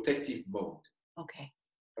on the protective mode. Okay.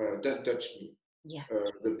 Don't touch me.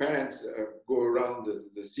 The parents go around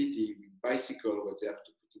the city with bicycle, where they have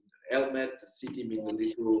to put in the helmet, sit him in the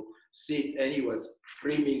little seat, and he was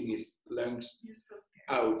screaming his lungs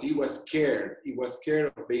out. He was scared. He was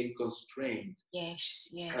scared of being constrained. And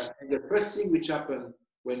the first thing which happened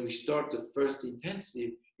when we start the first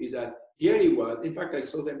intensive is that here he was. In fact, I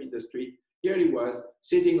saw them in the street. Here he was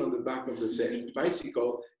sitting on the back of the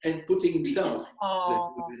bicycle and putting himself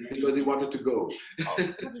because he wanted to go.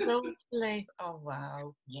 Lovely. Oh,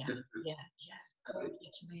 wow. Yeah, yeah, yeah. God,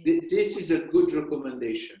 it's amazing. This is a good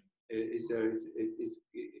recommendation. The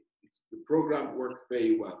program worked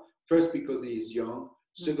very well. First, because he is young.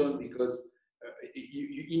 Second, because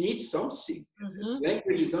he needs something.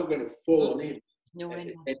 Language is not going to fall on him. No, I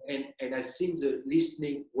know. And I think the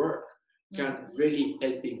listening work can really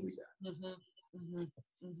help him with that.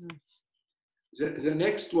 The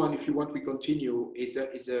next one, if you want, we continue. Is a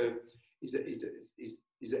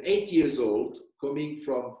 8 years old, coming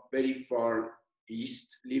from very far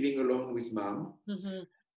east, living alone with mom.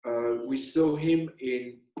 We saw him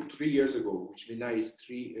 3 years ago, which means now he's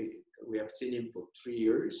we have seen him for 3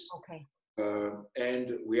 years. Okay.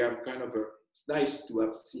 And we have it's nice to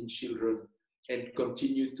have seen children and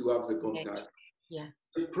continue to have the contact. Yeah.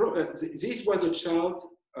 This was a child,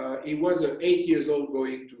 he was 8 years old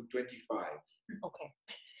going to 25. Okay.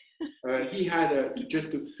 He had,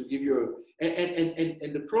 just to give you,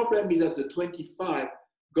 and the problem is that the 25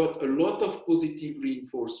 got a lot of positive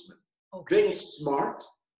reinforcement. Okay. Very smart,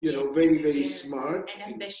 very, very smart. And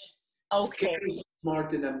ambitious. Okay. Scary,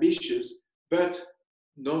 smart and ambitious, but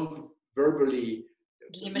non-verbally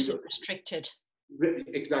limited, restricted.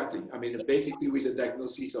 Exactly. I mean, basically with a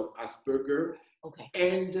diagnosis of Asperger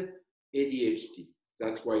and ADHD.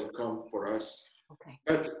 That's why it come for us. Okay.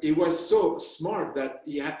 But he was so smart that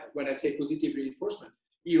he had, when I say positive reinforcement,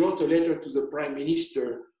 he wrote a letter to the prime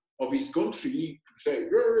minister of his country to say,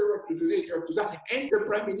 you have to do this, you have to do that. And the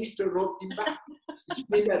prime minister wrote him back, which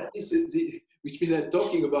means that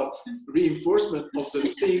talking about reinforcement of the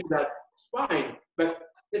thing that's fine,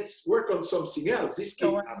 but let's work on something else. This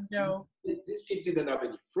kid didn't have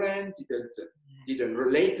any friend, didn't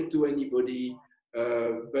relate to anybody,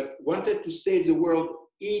 but wanted to save the world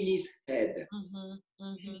in his head.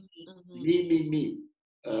 Me.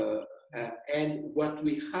 And what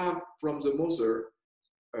we have from the mother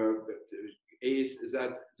is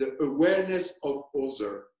that the awareness of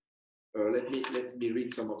other. Let me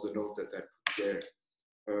read some of the notes that I put there.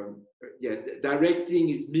 Yes, directing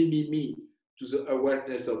is me to the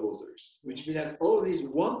awareness of others, which means that all this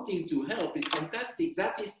wanting to help is fantastic.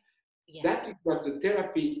 That is what the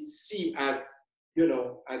therapists see as,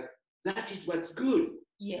 as that is what's good.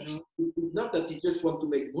 Yes. It's not that he just wants to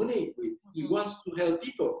make money. He wants to help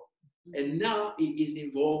people. And now he is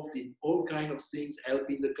involved in all kinds of things,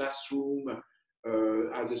 helping the classroom,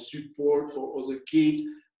 as a support for other kids,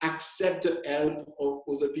 accept the help of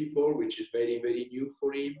other people, which is very, very new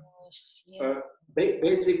for him. Yes. Yeah.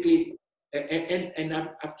 Basically, and I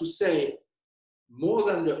have to say, more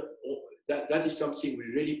than that is something we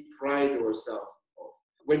really pride ourselves on.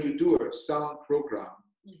 When you do a sound program,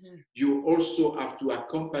 you also have to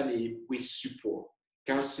accompany with support,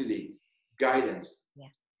 counseling, guidance. Yeah.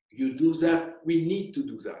 You do that, we need to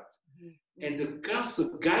do that. And the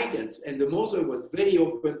counsel guidance, and the mother was very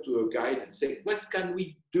open to a guidance, saying, what can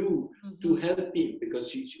we do to help him?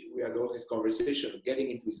 Because we had all this conversation, getting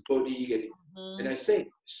into his body, and I say,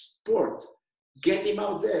 sport, get him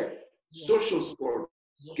out there, social sport,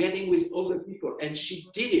 getting with other people. And she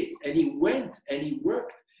did it, and he went, and he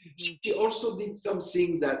worked. She also did some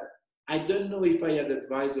things that I don't know if I had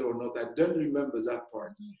advised her or not. I don't remember that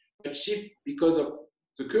part. But she, because of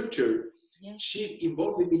the culture, she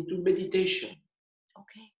involved him into meditation.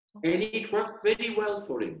 Okay. And it worked very well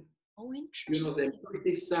for him. Oh, interesting. The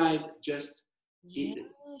intuitive side it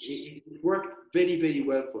worked very, very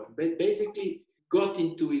well for him. But basically got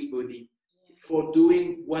into his body for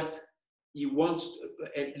doing what he wants.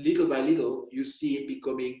 And little by little, you see him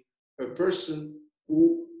becoming a person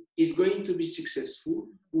who is going to be successful,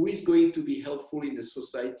 who is going to be helpful in the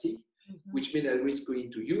society, which means that he is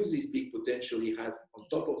going to use this big potential he has on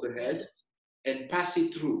top of the head and pass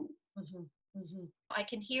it through. I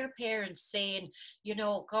can hear parents saying,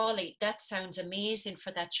 golly, that sounds amazing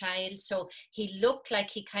for that child. So he looked like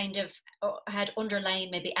he kind of had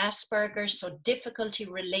underlying maybe Asperger's, so difficulty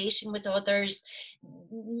relating with others,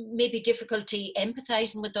 maybe difficulty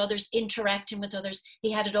empathizing with others, interacting with others.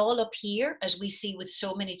 He had it all up here, as we see with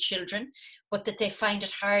so many children, but that they find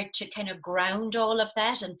it hard to kind of ground all of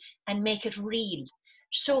that and make it real.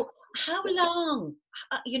 So how long,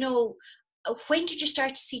 when did you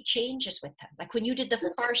start to see changes with them? Like when you did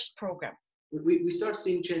the first program? We start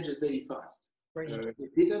seeing changes very fast.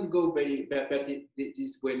 It didn't go very, but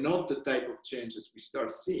these were not the type of changes we start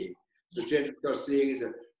seeing. The change we start seeing is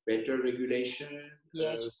a better regulation,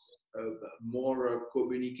 more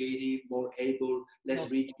communicative, more able, less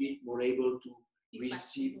rigid, more able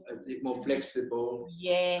receive a bit more flexible.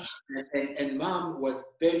 Yes. And mom was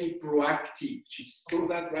very proactive. She saw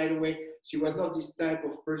that right away. She was not this type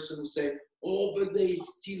of person who said, oh, but there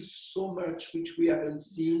is still so much which we haven't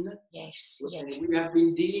seen. Yes. And Yes. we have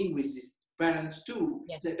been dealing with these parents too.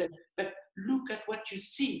 Yes. But look at what you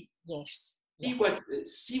see. Yes.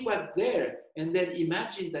 See what there, and then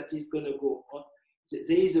imagine that is going to go on.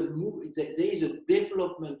 There is a move. There is a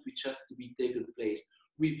development which has to be taken place.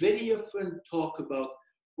 We very often talk about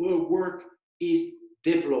our work is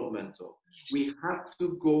developmental. Yes. We have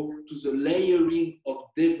to go to the layering of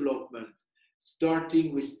development,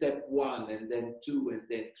 starting with step 1 and then 2 and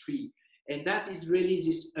then 3. And that is really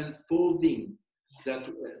this unfolding that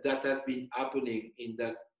has been happening in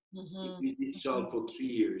that with this child for 3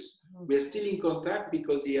 years. We're still in contact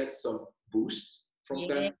because he has some boosts from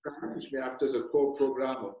time to time, which may after the core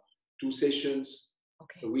program of 2 sessions,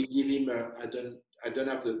 we give him I don't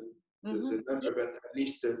have the number, but at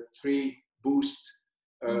least 3 boosts.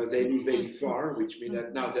 They live very far, which means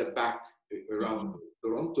that now they're back around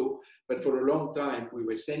Toronto. But for a long time, we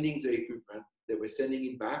were sending the equipment, they were sending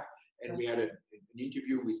it back, and we had an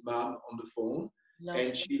interview with mom on the phone,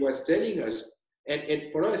 and she was telling us,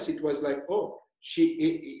 and for us, it was like, oh,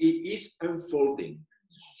 it is unfolding.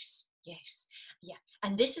 Yes. Yeah.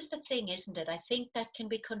 And this is the thing, isn't it? I think that can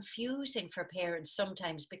be confusing for parents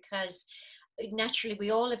sometimes, because naturally we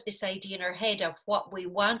all have this idea in our head of what we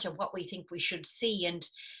want and what we think we should see.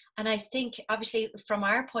 And I think obviously from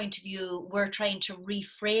our point of view, we're trying to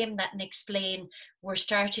reframe that and explain we're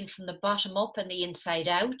starting from the bottom up and the inside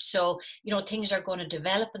out. So, things are going to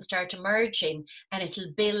develop and start emerging, and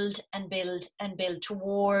it'll build and build and build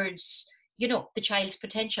towards, the child's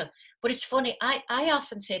potential. But it's funny, I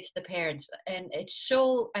often say to the parents, and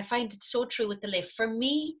I find it so true with the lift. For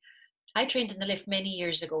me, I trained in the lift many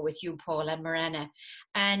years ago with you, Paul, and Marana.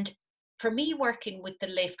 And for me, working with the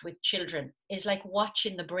lift with children is like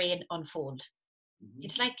watching the brain unfold.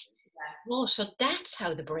 It's like, oh, so that's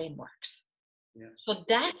how the brain works. Yeah. So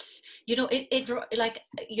that's,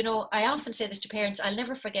 I often say this to parents. I'll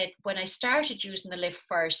never forget when I started using the lift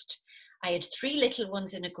first, I had 3 little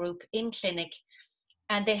ones in a group in clinic,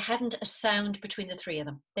 and they hadn't a sound between the 3 of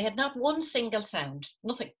them. They had not one single sound,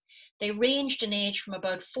 nothing. They ranged in age from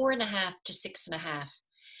about 4.5 to 6.5.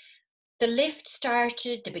 The lift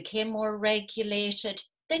started, they became more regulated.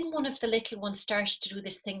 Then one of the little ones started to do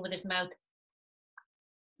this thing with his mouth.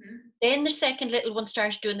 Then the second little one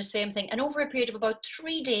started doing the same thing. And over a period of about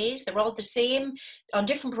 3 days, they were all the same on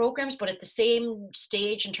different programs, but at the same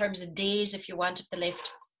stage in terms of days, if you wanted the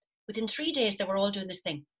lift. Within 3 days, they were all doing this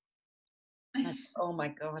thing. And, oh my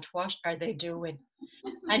God, what are they doing?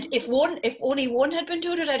 And if only one had been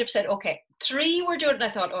doing it, I'd have said, okay, 3 were doing it. And I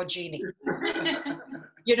thought, oh, Jeannie,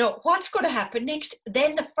 what's going to happen next?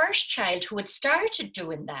 Then the first child who had started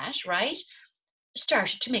doing that, right,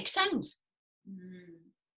 started to make sounds.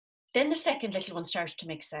 Then the second little one started to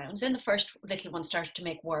make sounds. Then the first little one started to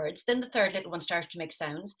make words. Then the third little one started to make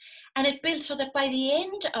sounds. And it built so that by the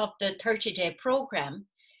end of the 30-day program,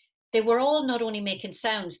 they were all not only making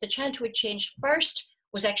sounds. The child who had changed first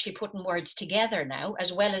was actually putting words together now,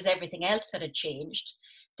 as well as everything else that had changed.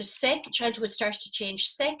 The second child who had started to change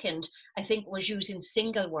second, I think, was using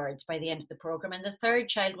single words by the end of the program. And the third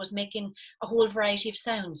child was making a whole variety of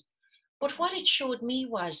sounds. But what it showed me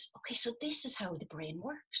was, okay, so this is how the brain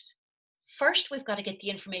works. First, we've got to get the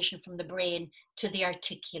information from the brain to the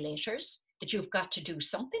articulators, that you've got to do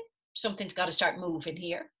something. Something's got to start moving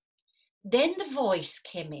here. Then the voice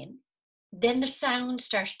came in. Then the sound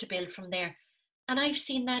started to build from there. And I've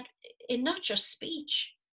seen that in not just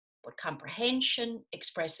speech, but comprehension,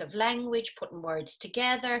 expressive language, putting words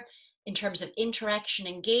together, in terms of interaction,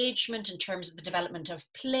 engagement, in terms of the development of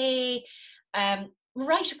play,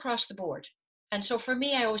 right across the board. And so for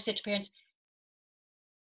me, I always say to parents,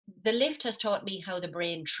 the lift has taught me how the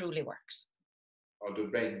brain truly works. How the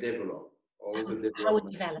brain develops. How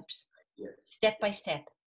it develops. Yes. Step by step.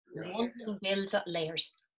 Yeah. One thing builds up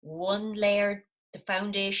layers. One layer, the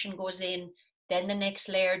foundation goes in, then the next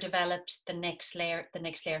layer develops, the next layer,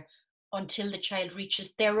 until the child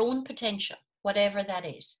reaches their own potential, whatever that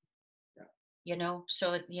is. Yeah.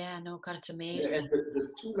 So God, it's amazing. Yeah, and the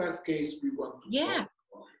 2 last case we want to talk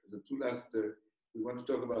about, the 2 last, we want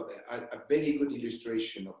to talk about a very good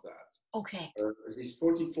illustration of that. Okay. He's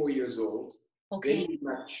 44 years old, very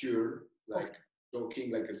mature,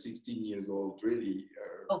 talking like a 16 years old, really.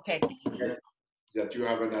 That you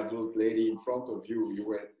have an adult lady in front of you. You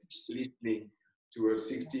were listening to her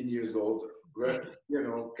 16 years old,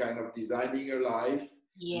 kind of designing her life,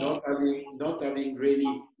 not having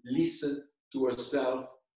really listened to herself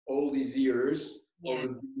all these years, all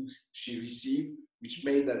the things she received, which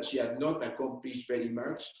made that she had not accomplished very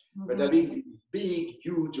much, but Mhm. having this big,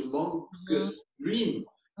 huge, humongous dream,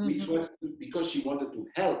 which Mhm. was because she wanted to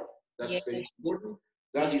help. That's Yes. very important.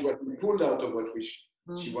 That is what we pulled out of what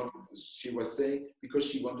she wanted. She was saying because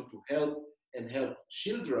she wanted to help and help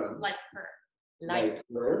children Like her. like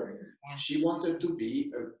her. Yeah. She wanted to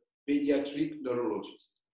be a pediatric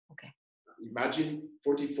neurologist. Okay. Imagine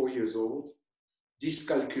 44 years old,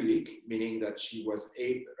 dyscalculic, meaning that she was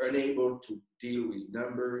unable to deal with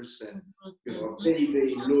numbers and very,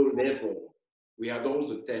 very low level. We had all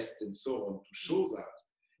the tests and so on to show that.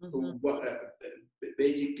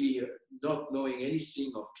 Basically, not knowing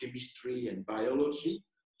anything of chemistry and biology,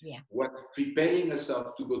 was preparing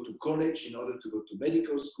herself to go to college in order to go to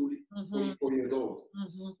medical school at 44 years old.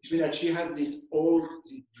 Which means that she had this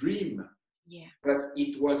dream, but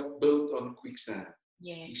it was built on quicksand.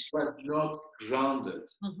 It was not grounded.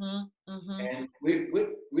 And we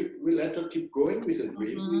let her keep going with the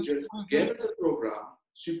dream. We just gave her the program,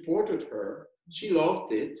 supported her. She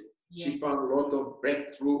loved it. She found a lot of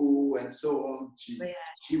breakthrough and so on.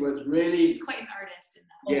 She was really... She's quite an artist in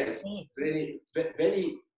that. Yes, very,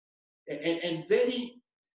 very, and very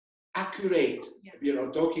accurate,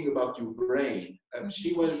 talking about your brain.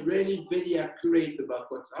 She was really very accurate about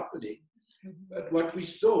what's happening. But what we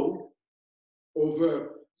saw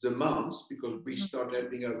over the months, because we started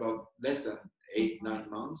helping her about less than 8-9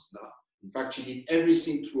 months now. In fact, she did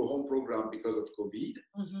everything through a home program because of COVID,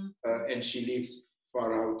 and she lives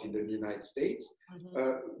far out in the United States.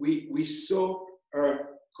 We saw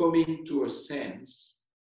her coming to a sense,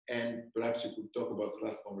 and perhaps you could talk about the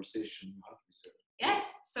last conversation you had with her. Yes,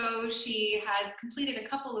 so she has completed a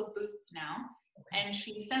couple of boosts now, and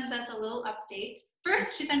she sends us a little update.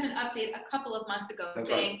 First, she sent an update a couple of months ago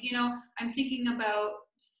saying, I'm thinking about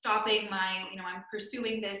stopping my, I'm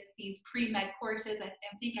pursuing these pre-med courses. I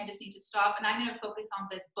think I just need to stop, and I'm going to focus on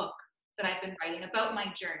this book that I've been writing about my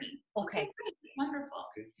journey. Okay. Great. Wonderful.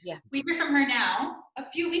 Okay. Yeah. We heard from her now a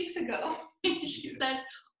few weeks ago. She says,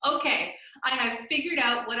 okay, I have figured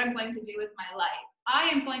out what I'm going to do with my life. I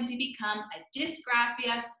am going to become a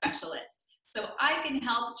dysgraphia specialist, so I can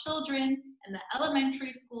help children in the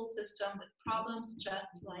elementary school system with problems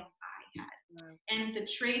just like I had. And the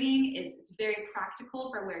training it's very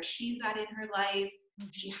practical for where she's at in her life.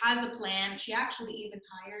 She has a plan. She actually even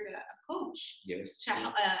hired a coach. Yes.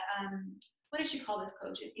 What does she call this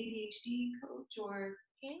coach? An ADHD coach or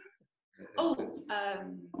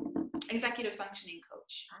executive functioning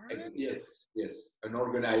coach. Yes. An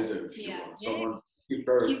organizer. Someone keep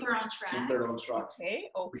her on track.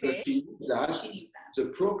 Because she needs that. The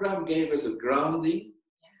program gave us a grounding,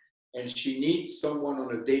 and she needs someone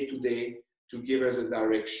on a day-to-day to give us a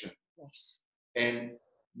direction. Yes. And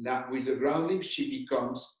now with the grounding, she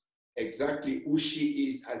becomes exactly who she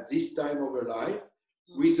is at this time of her life,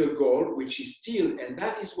 with a goal, which is still, and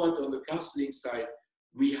that is what on the counseling side,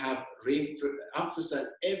 we have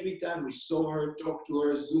emphasized every time we saw her, talk to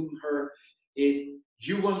her, Zoom her, is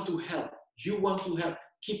you want to help. You want to help.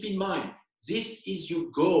 Keep in mind, this is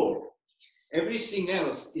your goal. Everything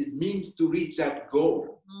else is means to reach that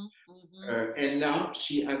goal. And now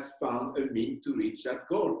she has found a means to reach that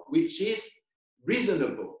goal, which is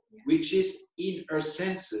reasonable, which is in her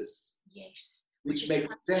senses. Yes. Which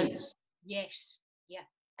makes sense. Yes. Yeah.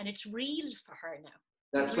 And it's real for her now.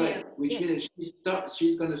 That's right. Which means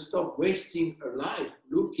she's going to stop wasting her life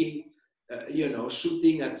looking,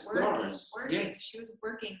 shooting at stars. Working. Yes. She was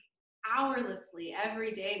working hourlessly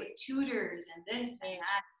every day with tutors and this and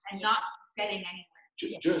that, and not getting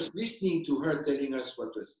anywhere. Just listening to her telling us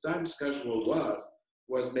what the time schedule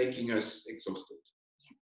was making us exhausted.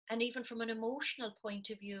 And even from an emotional point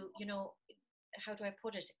of view, how do I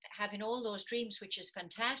put it? Having all those dreams, which is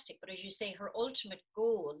fantastic, but as you say, her ultimate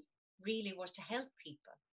goal really was to help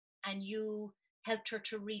people. And you helped her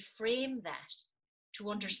to reframe that, to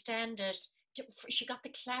understand it. She got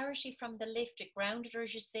the clarity from the lift. It grounded her,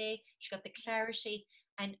 as you say. She got the clarity.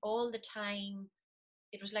 And all the time,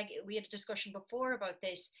 it was like we had a discussion before about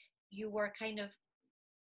this. You were kind of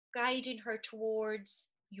guiding her towards,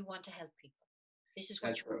 you want to help people. This is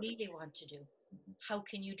what you really want to do. How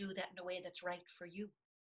can you do that in a way that's right for you?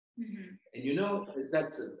 And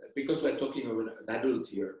that's because we're talking of an adult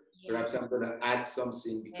here. Perhaps I'm going to add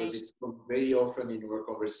something because it's very often in our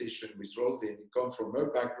conversation with Rosalind. It comes from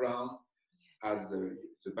her background as the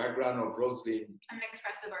background of Rosalind. I'm an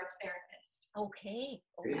expressive arts therapist. Okay.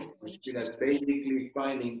 That's basically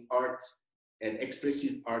finding art and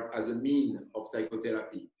expressive art as a means of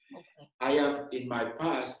psychotherapy. Okay. I have in my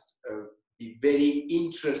past been very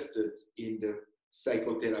interested in the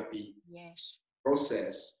psychotherapy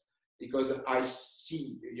process, because I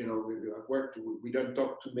see, I've worked, we don't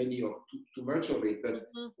talk too much of it, but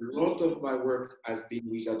a lot of my work has been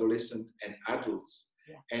with adolescents and adults.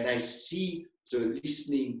 Yeah. And I see the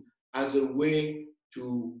listening as a way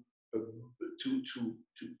to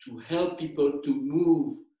help people to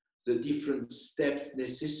move the different steps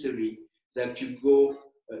necessary that you go,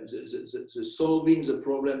 the solving the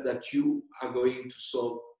problem that you are going to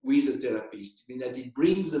solve with a therapist. I mean that it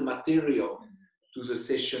brings the material to the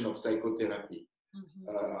session of psychotherapy.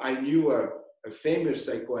 I knew a famous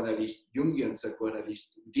psychoanalyst, Jungian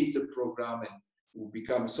psychoanalyst, who did the program and who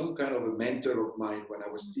became some kind of a mentor of mine when I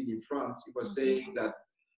was still in France. He was saying that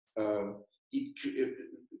the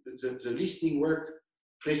listening work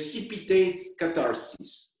precipitates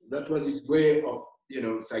catharsis. That was his way of,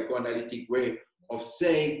 psychoanalytic way of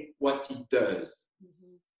saying what it does.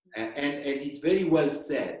 And it's very well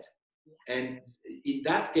said. And in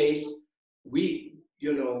that case,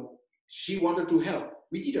 she wanted to help.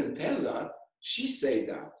 We didn't tell that. She said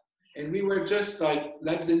that. And we were just like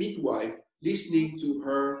the midwife, listening to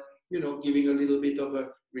her, giving a little bit of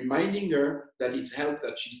reminding her that it's health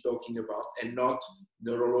that she's talking about and not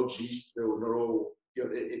neurologist or neuro.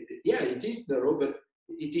 It is neuro, but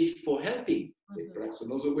it is for helping. Perhaps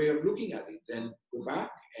another way of looking at it. And go back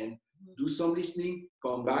and do some listening,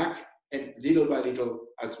 come back, and little by little,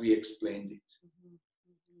 as we explained it.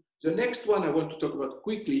 The next one I want to talk about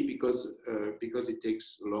quickly because it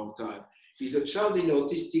takes a long time is a child in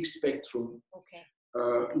autistic spectrum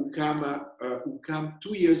who came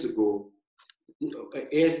 2 years ago,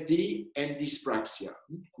 ASD and dyspraxia,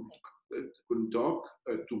 couldn't talk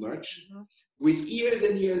too much, with years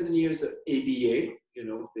and years and years of ABA,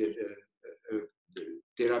 the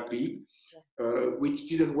therapy, which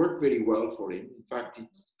didn't work very well for him. In fact,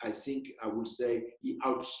 I would say he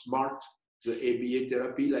outsmarted the ABA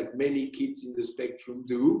therapy like many kids in the spectrum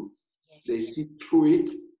do. Yes. They sit through it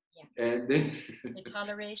and then they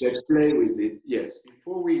play with it. Yes.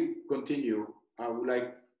 Before we continue, I would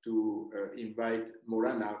like to invite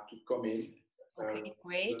Morana to come in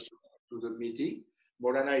to the meeting.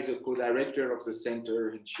 Morana is a co-director of the center,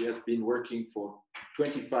 and she has been working for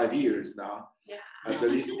 25 years now at the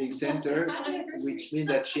Listening Center, which means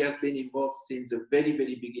that she has been involved since the very,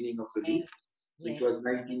 very beginning of the LIFT, which was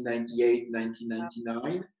 1998,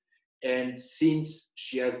 1999. And since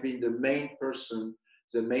she has been the main person,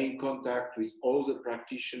 the main contact with all the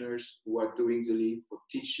practitioners who are doing the LIFT for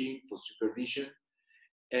teaching, for supervision.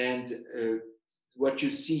 And what you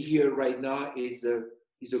see here right now is a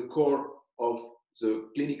core of the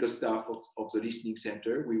clinical staff of the Listening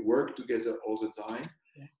Center. We work together all the time.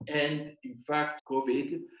 And in fact,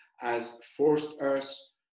 COVID has forced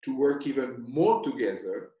us to work even more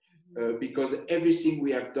together because everything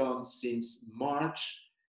we have done since March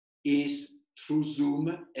is through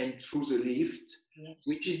Zoom and through the LIFT,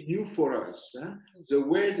 which is new for us. The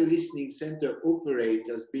way the Listening Center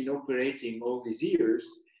has been operating all these years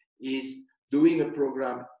is doing a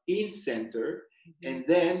program in center, and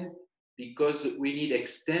then because we need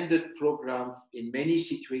extended programs in many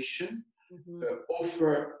situations,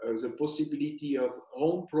 offer the possibility of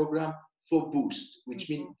home program for boost, which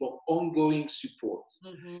means for ongoing support.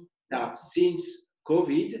 Now, since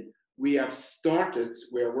COVID, we are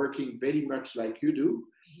working very much like you do.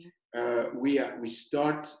 We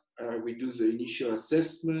do the initial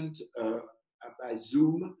assessment by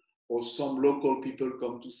Zoom, or some local people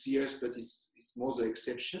come to see us, but it's more the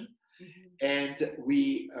exception. And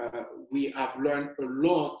we have learned a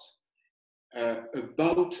lot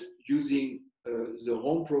about using the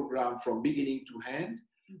home program from beginning to end.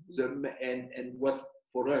 And what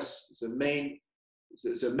for us the main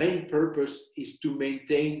purpose is to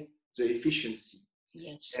maintain the efficiency.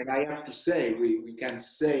 Yes. And I have to say, we can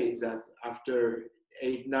say that after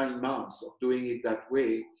 8-9 months of doing it that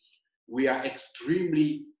way, we are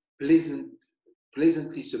extremely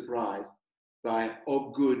pleasantly surprised by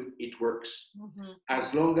how good it works,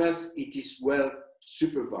 as long as it is well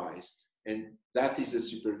supervised, and that is a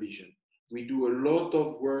supervision. We do a lot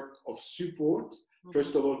of work of support.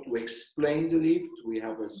 First of all, to explain the LIFT, we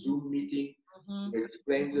have a Zoom meeting to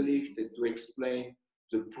explain the LIFT and to explain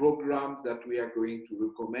the programs that we are going to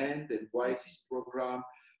recommend and why this program.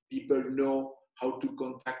 People know how to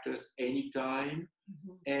contact us anytime,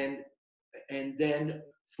 and then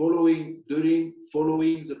following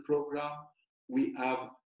the program, we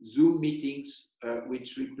have Zoom meetings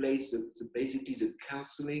which replace basically the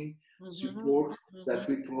counseling support that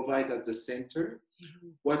we provide at the center.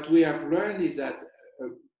 What we have learned is that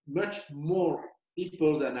much more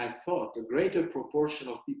people than I thought, a greater proportion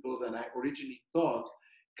of people than I originally thought,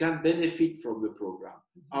 can benefit from the program.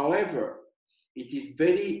 However, it is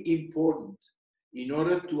very important in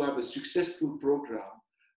order to have a successful program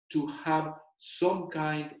to have some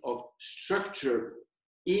kind of structure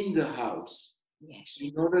in the house, Yes.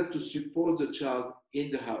 in order to support the child in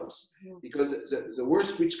the house. Because the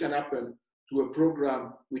worst which can happen to a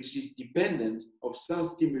program which is dependent of sound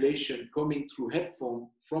stimulation coming through headphone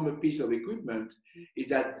from a piece of equipment is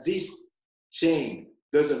that this chain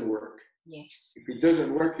doesn't work. Yes. If it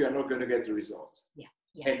doesn't work, you are not going to get the result. Yeah.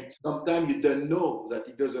 Yeah. And sometimes you don't know that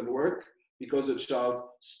it doesn't work because the child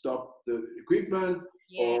stopped the equipment,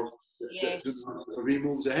 Yes. or Yes.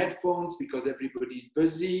 remove the headphones because everybody is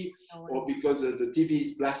busy, or because the TV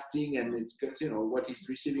is blasting and it's, what he's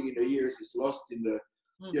receiving in the ears is lost in the,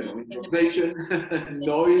 in conversation,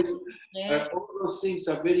 noise. Yeah. All those things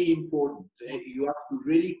are very important. You have to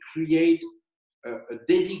really create a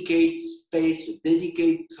dedicated space, a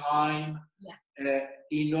dedicated time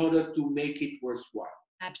in order to make it worthwhile.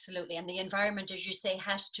 Absolutely. And the environment, as you say,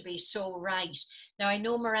 has to be so right. Now, I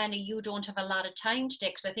know, Miranda, you don't have a lot of time today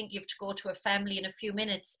because I think you have to go to a family in a few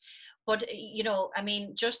minutes. But, I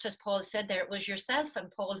mean, just as Paul said there, it was yourself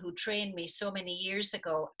and Paul who trained me so many years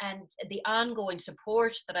ago. And the ongoing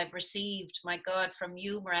support that I've received, my God, from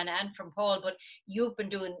you, Miranda, and from Paul, but you've been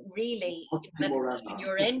doing really, that's been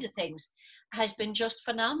your end of things, has been just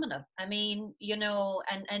phenomenal. I mean,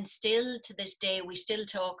 and still to this day, we still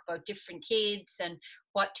talk about different kids and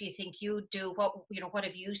what do you think you do? What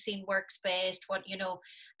have you seen works best?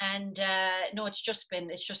 And no, it's just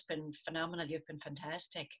been phenomenal. You've been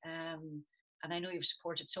fantastic. And I know you've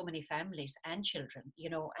supported so many families and children,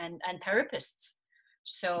 and therapists.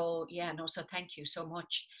 So so thank you so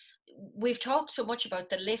much. We've talked so much about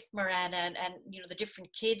the lift, Miranda, and the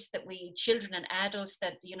different children and adults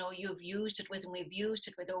that you've used it with, and we've used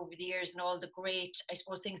it with over the years, and all the great, I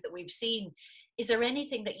suppose, things that we've seen. Is there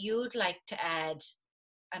anything that you'd like to add?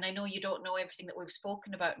 And I know you don't know everything that we've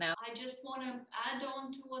spoken about now. I just want to add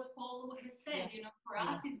on to what Paul has said. For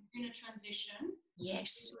us, it's been a transition.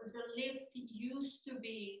 Yes. Because the lift used to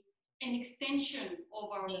be an extension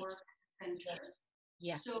of our work center. Yes.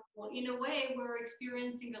 Yeah. So in a way, we're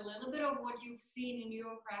experiencing a little bit of what you've seen in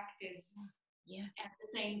your practice at the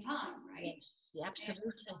same time, right? Yes, yeah,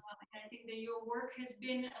 absolutely. And I think that your work has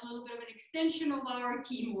been a little bit of an extension of our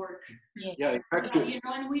teamwork. Yes. Yeah, exactly.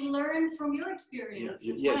 And we learn from your experience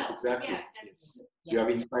as yes, well. Exactly. Yes. You have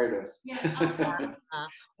inspired us. Yeah, absolutely.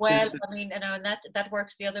 Well, I mean, and that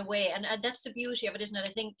works the other way, and that's the beauty of it, isn't it?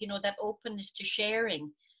 I think that openness to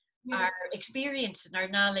sharing our experience and our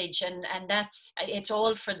knowledge, and it's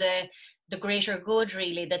all for the greater good,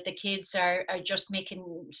 really, that the kids are just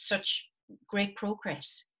making such great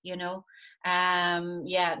progress. I know, I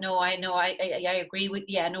agree with.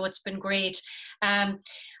 No, it's been great.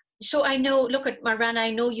 So I know, look at Miranda,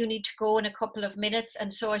 I know you need to go in a couple of minutes.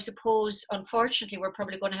 And so I suppose, unfortunately, we're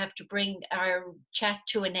probably going to have to bring our chat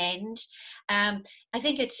to an end. I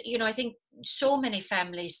think I think so many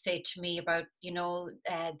families say to me about,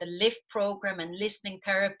 the LIFT program and listening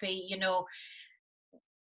therapy,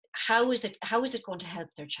 how is it going to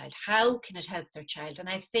help their child? How can it help their child? And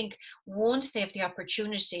I think once they have the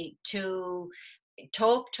opportunity to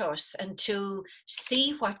talk to us and to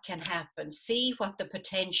see what can happen, see what the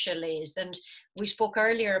potential is. And we spoke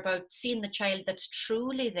earlier about seeing the child that's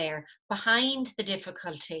truly there behind the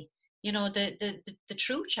difficulty, the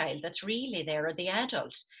true child that's really there, or the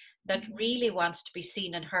adult that really wants to be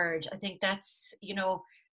seen and heard. I think that's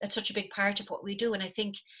such a big part of what we do. And I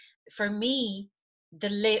think for me,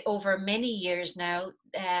 over many years now,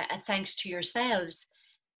 thanks to yourselves,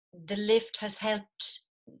 the lift has helped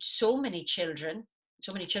so many children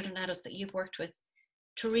and adults that you've worked with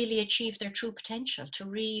to really achieve their true potential, to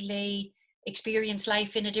really experience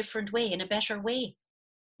life in a different way, in a better way,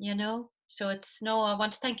 So I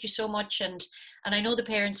want to thank you so much. And I know the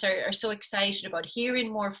parents are so excited about hearing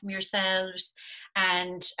more from yourselves.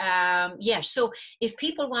 And so if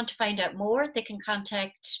people want to find out more, they can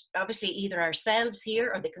contact, obviously, either ourselves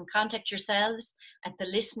here, or they can contact yourselves at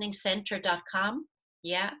thelisteningcenter.com.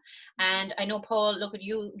 Yeah. And I know, Paul, look at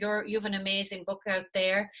you, you have an amazing book out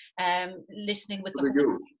there, Listening with the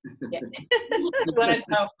Whole. Yeah. Well,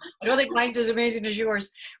 no, I don't think mine's as amazing as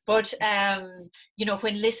yours, but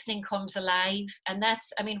when listening comes alive, and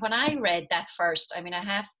that's, I mean, when I read that first, I mean, I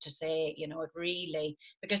have to say, it really,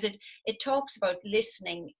 because it talks about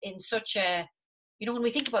listening in such a, when we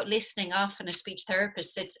think about listening often as speech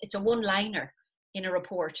therapists, it's a one-liner in a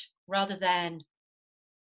report, rather than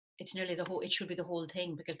it's nearly it should be the whole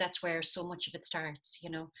thing, because that's where so much of it starts,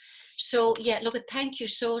 So look, thank you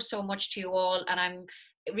so much to you all. And I'm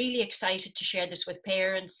really excited to share this with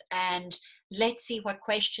parents, and let's see what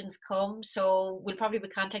questions come. So we'll probably be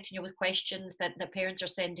contacting you with questions that the parents are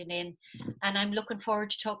sending in, and I'm looking forward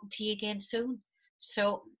to talking to you again soon.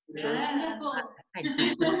 So thank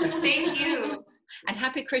you. And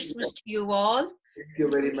happy Christmas to you all. Thank you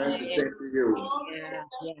very much. The same to you.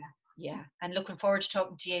 Yeah. And looking forward to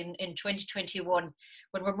talking to you in 2021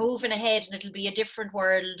 when we're moving ahead, and it'll be a different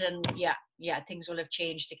world, and things will have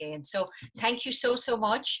changed again. So thank you so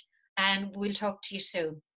much, and we'll talk to you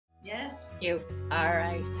soon. Yes. Thank you. All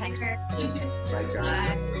right. Thanks. Bye,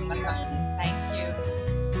 guys. Bye.